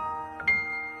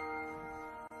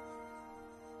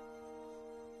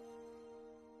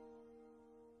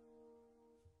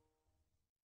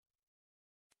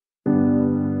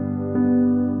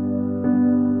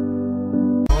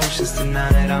 Just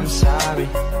tonight, I'm sorry.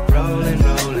 Rolling,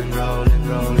 rolling, rolling,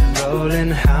 rolling,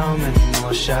 rolling. How many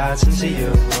more shots until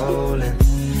you're rolling?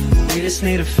 We just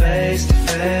need a face to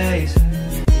face.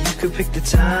 You could pick the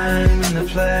time and the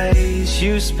place.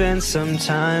 You spend some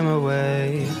time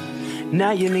away.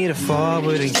 Now you need to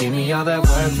forward and give me all that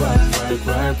work, work, work,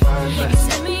 work, work, work. You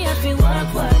see me up in work,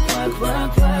 work, work,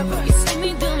 work, work, work. You see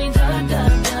me do me da da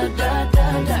da da da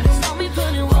da. You saw me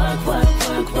put in work, work,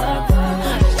 work, work,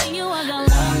 work. When you walk out,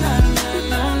 la la la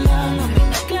la la. No me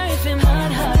no care if it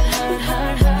hurt, hurt, hurt,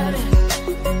 hurt, hurt.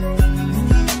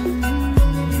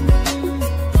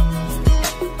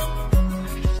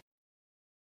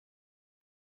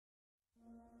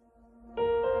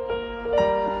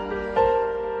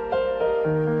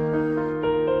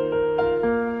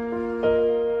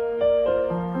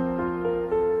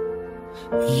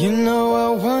 You know I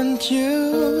want you.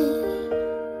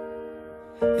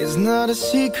 It's not a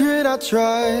secret I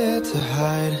try to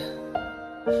hide.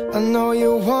 I know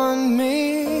you want me,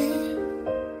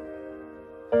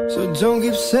 so don't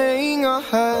keep saying our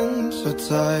hands are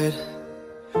tied.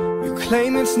 You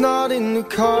claim it's not in the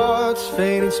cards,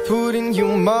 fate is putting you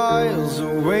miles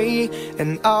away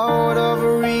and out of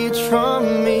reach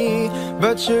from me.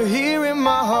 But you're here in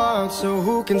my heart, so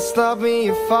who can stop me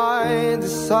if I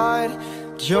decide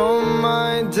you're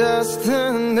my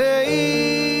destiny?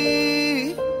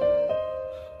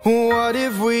 What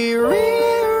if we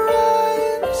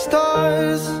rewrite the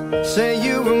stars? Say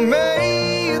you were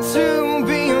made to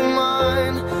be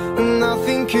mine, and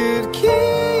nothing could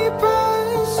keep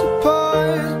us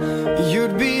apart.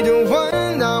 You'd be the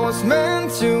one I was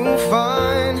meant to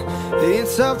find.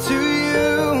 It's up to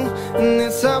you, and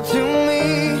it's up to me.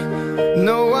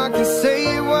 No one can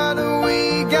say what we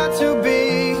got to be.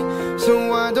 So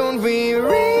why don't we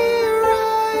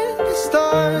rewrite the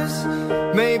stars?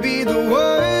 Maybe the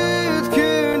world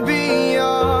could be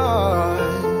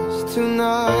ours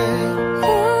tonight.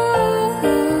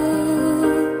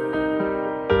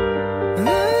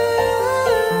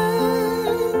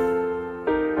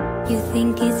 You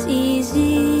think it's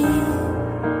easy.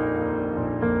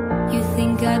 You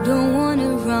think I don't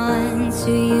wanna run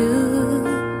to you,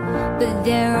 but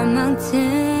there are mountains,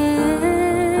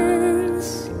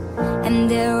 and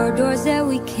there are doors that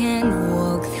we can't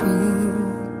walk through.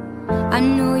 I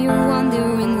know you're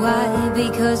wondering why,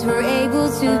 because we're able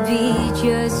to be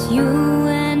just you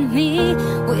and me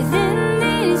within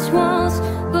these walls.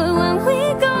 But when we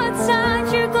go outside,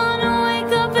 you're gonna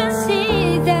wake up and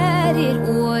see that it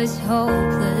was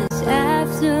hopeless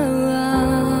after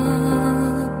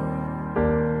all.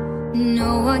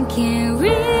 No one can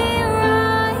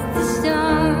rewrite the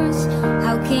stars.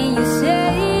 How can you say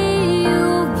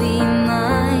you'll be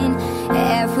mine?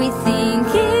 Everything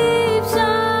keeps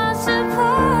us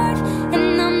apart, and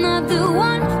I'm not the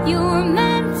one you were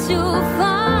meant to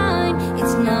find.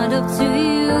 It's not up to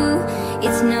you,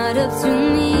 it's not up to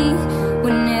me.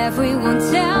 When everyone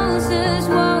tells us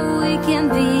what we can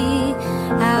be,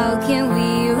 how can we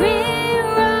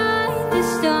rewrite the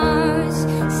stars?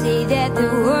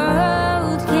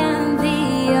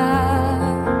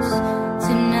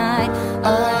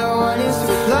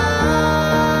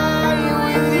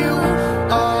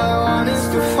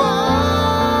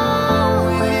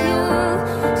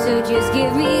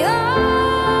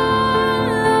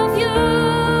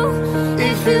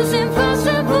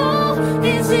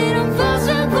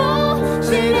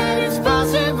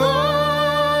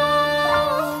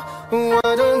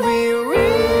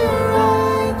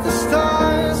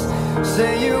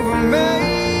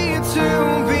 made to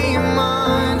be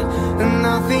mine, and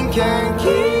nothing can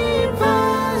keep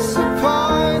us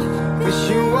apart. Wish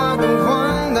you are the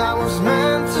one that was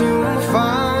meant to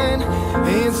find.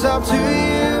 It's up to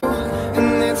you,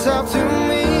 and it's up to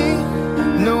me.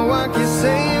 No one can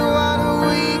say what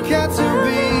we got to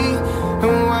be.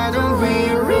 And why don't we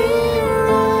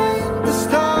rewrite the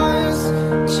stars,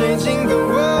 changing the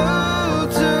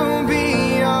world to be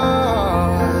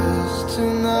ours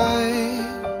tonight?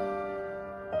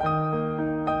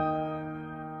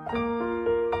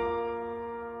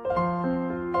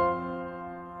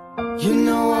 You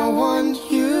know I want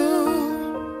you.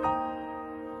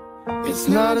 It's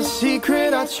not a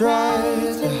secret I try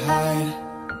to hide,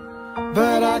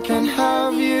 but I can't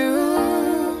have you.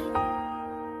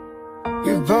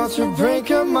 You're about to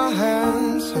break up my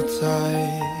hands so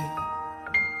tight.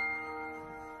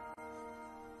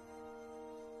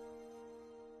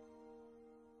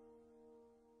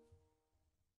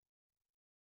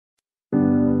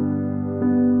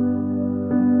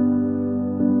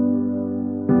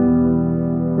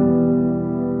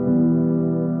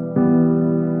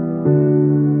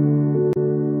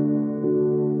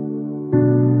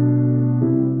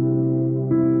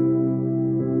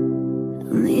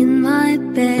 In my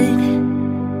bed,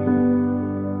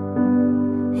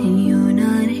 and you're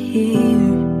not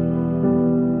here,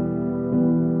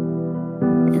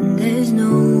 and there's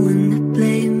no one to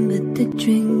blame but the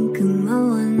drink of my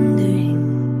wandering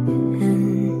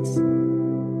hands.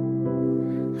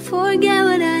 Forget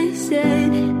what I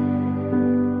said,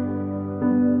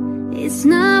 it's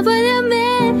not what I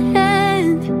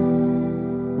meant,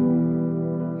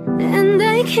 and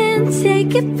I can't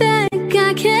take it back.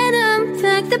 I can't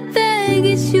unpack the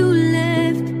baggage you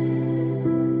left.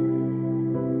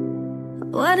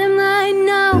 What am I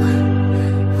now?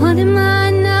 What am I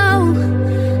now?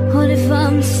 What if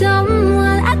I'm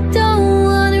someone I don't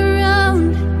want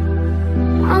around?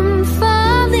 I'm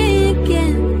falling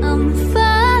again, I'm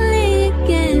falling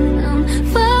again, I'm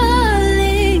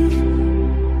falling.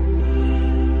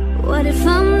 What if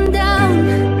I'm down?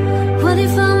 What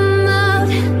if I'm out?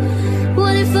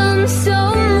 What if I'm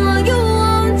someone you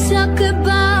won't talk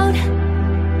about?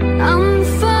 I'm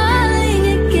falling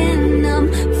again, I'm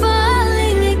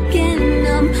falling again,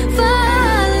 I'm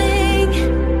falling.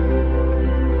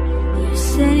 You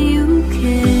said you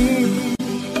cared,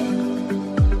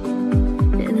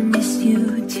 and I miss you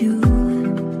too.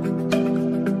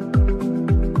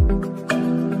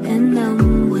 And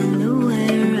I'm well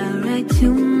aware I write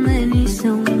too many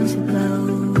songs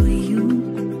about you.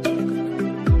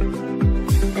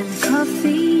 And the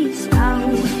coffee's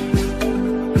out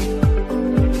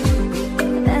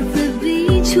at the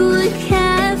Beachwood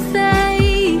Cafe,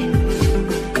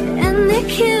 and it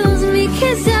kills me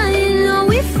 'cause I know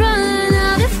we've run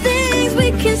out of things we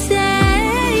can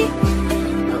say.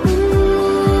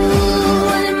 Ooh,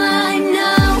 what am I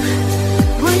now?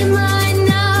 What am I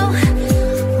now?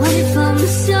 What if I'm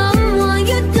someone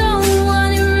you don't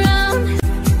want around?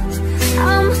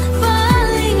 I'm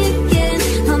falling again,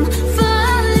 I'm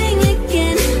falling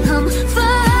again, I'm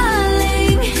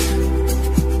falling.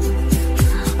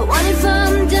 What if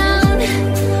I'm down?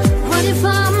 What if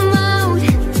I'm out?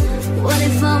 What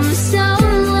if I'm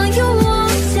someone you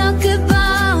won't talk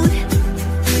about?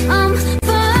 I'm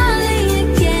falling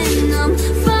again, I'm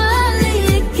falling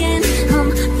again, I'm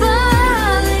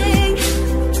falling.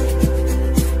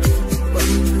 What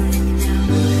am I now?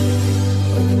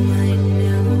 What am I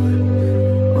now?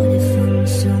 What if I'm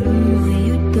someone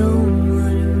you don't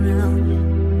want around?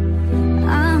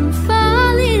 I'm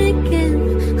falling again,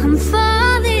 I'm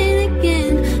falling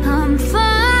again, I'm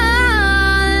falling.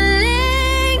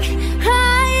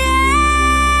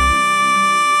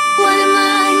 What am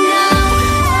I now?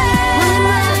 What am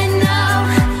I now?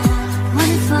 What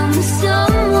if I'm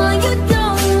someone you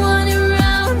don't want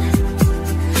around?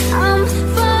 I'm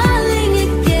falling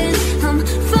again, I'm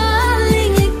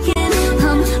falling again,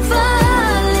 I'm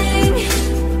falling.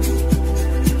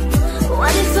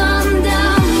 What if I'm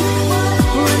down?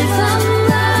 What if I'm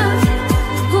out?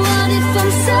 What if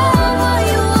I'm someone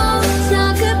you won't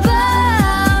talk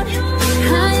about?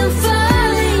 I am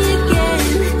falling again,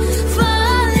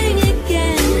 falling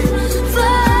again,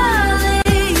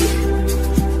 falling.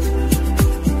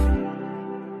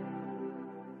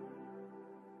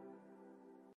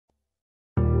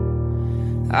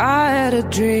 I had a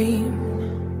dream,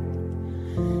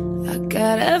 I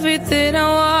got everything I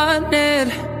wanted,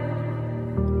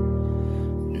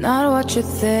 not what you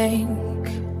think.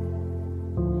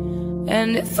 And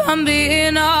if I'm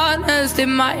being honest, it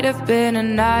might have been a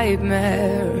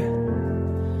nightmare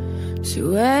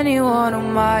to anyone who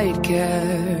might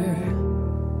care.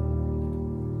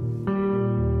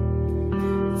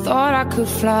 thought I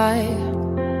could fly.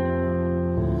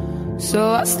 So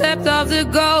I stepped off the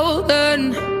golden.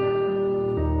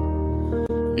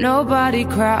 Nobody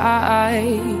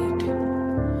cried.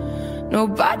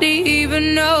 Nobody even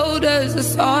noticed. I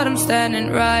saw them standing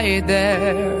right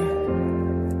there.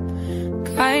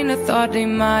 Kinda thought they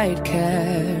might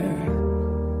care.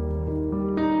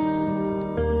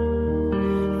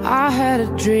 I had a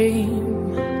dream.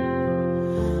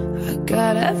 I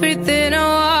got everything I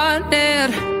wanted.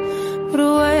 But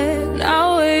when I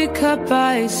wake up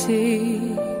I see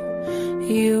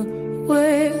you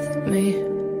with me.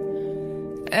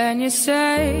 And you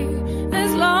say,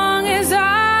 as long as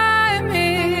I'm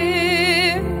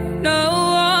here, no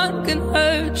one can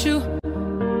hurt you.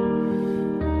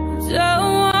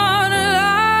 Don't wanna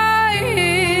lie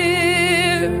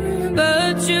here,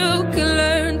 but you can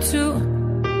learn to.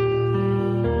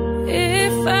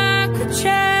 If I could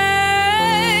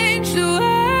change the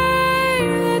way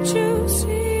that you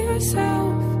see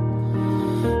yourself,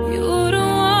 you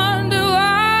wouldn't wonder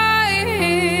why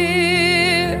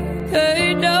they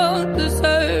don't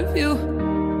deserve you.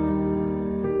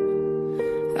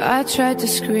 I tried to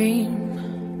scream,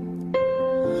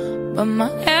 but my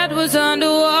head was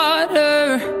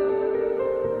underwater.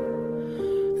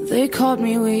 They called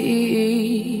me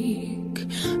weak,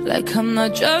 like I'm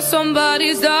not just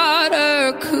somebody's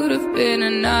daughter. Could have been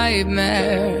a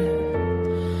nightmare,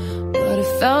 but it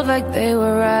felt like they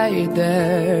were right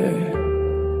there.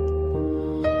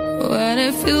 When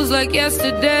it feels like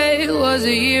yesterday was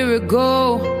a year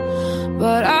ago,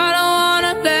 but I don't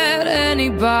wanna let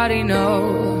anybody know,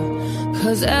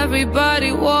 'cause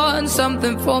everybody wants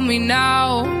something from me now,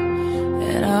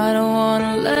 and I don't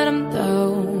wanna let them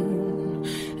down.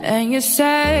 And you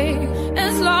say,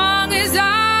 as long as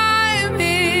I'm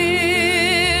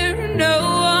here, no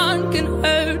one can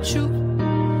hurt you.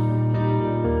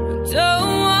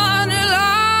 Don't wanna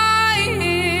lie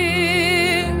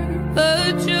here,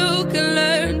 but you can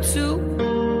learn to.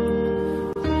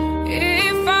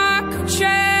 If I could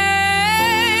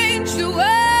change the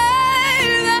way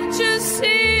that you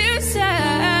see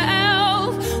yourself,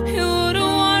 you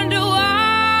wouldn't wonder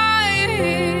why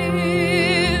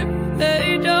they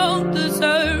don't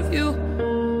deserve you.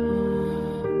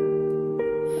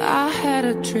 I had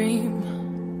a dream.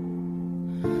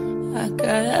 I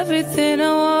got everything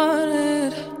I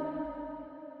wanted.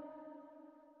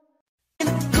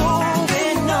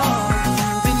 Going on,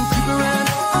 been creeping around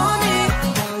on me.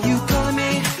 Now you calling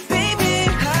me baby.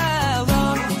 How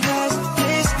long has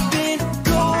this been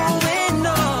going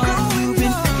on? You've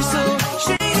been looking so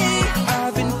shady.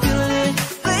 I've been feeling it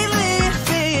lately,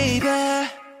 baby.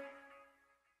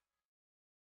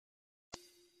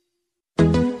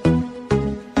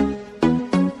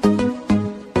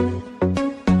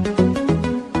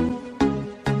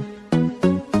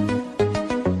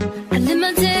 I live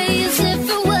my day as if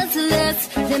it was the last.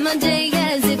 Live my day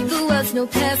as if there was no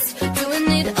past. Doing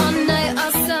it all night,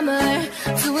 all summer.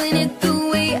 Doing it the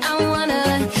way I wanna.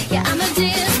 Yeah, I'ma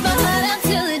dance my heart out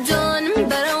till it dawn,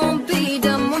 but I won't be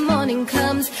done when morning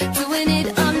comes. Doing it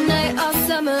all night, all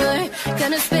summer.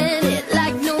 Gonna spend it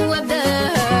like no other.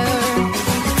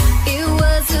 It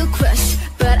was a crush,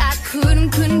 but I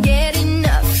couldn't get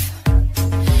enough.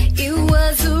 It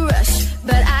was a rush,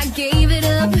 but I gave it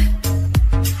up.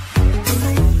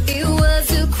 It was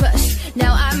a crush.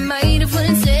 Now I might have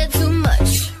wouldn't said too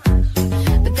much,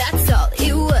 but that's all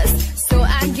it was. So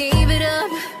I gave it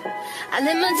up. I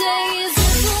live my day as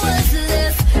if it was the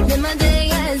last. Live my day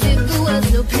as if there was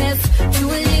no past.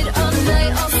 Doing it all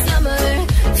night, all summer.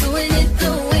 Doing it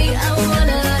the way I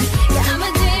wanna. Yeah, I'ma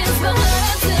dance my heart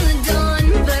out till the dawn,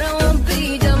 but I won't be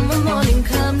done when morning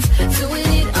comes. Doing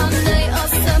it all night, all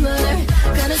summer.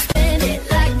 Gonna spend it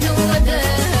like no other.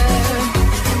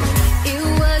 It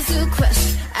was a crush.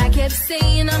 I kept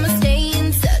saying I'ma stay in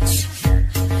touch,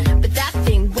 but that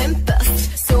thing went bust,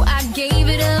 so I gave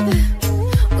it up.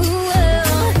 Ooh,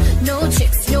 well, no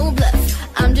tricks, no bluff.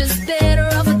 I'm just better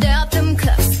off without them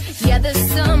cuffs. Yeah, the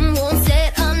sun won't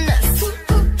set on us.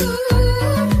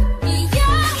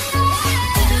 Yeah.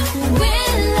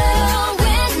 When low,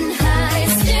 when high,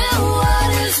 still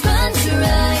waters run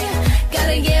dry.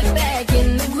 Gotta get back in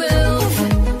the groove.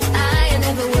 I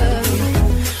never worry.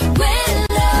 When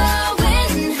low,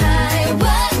 when high,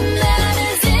 what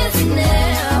matters is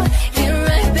now. Get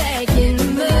right back in the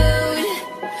mood.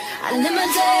 I live my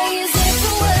day as if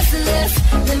it was the last.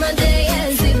 Live my day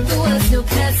as if there was no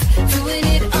past. Doing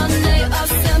it all night, all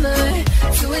summer.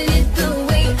 Doing it the way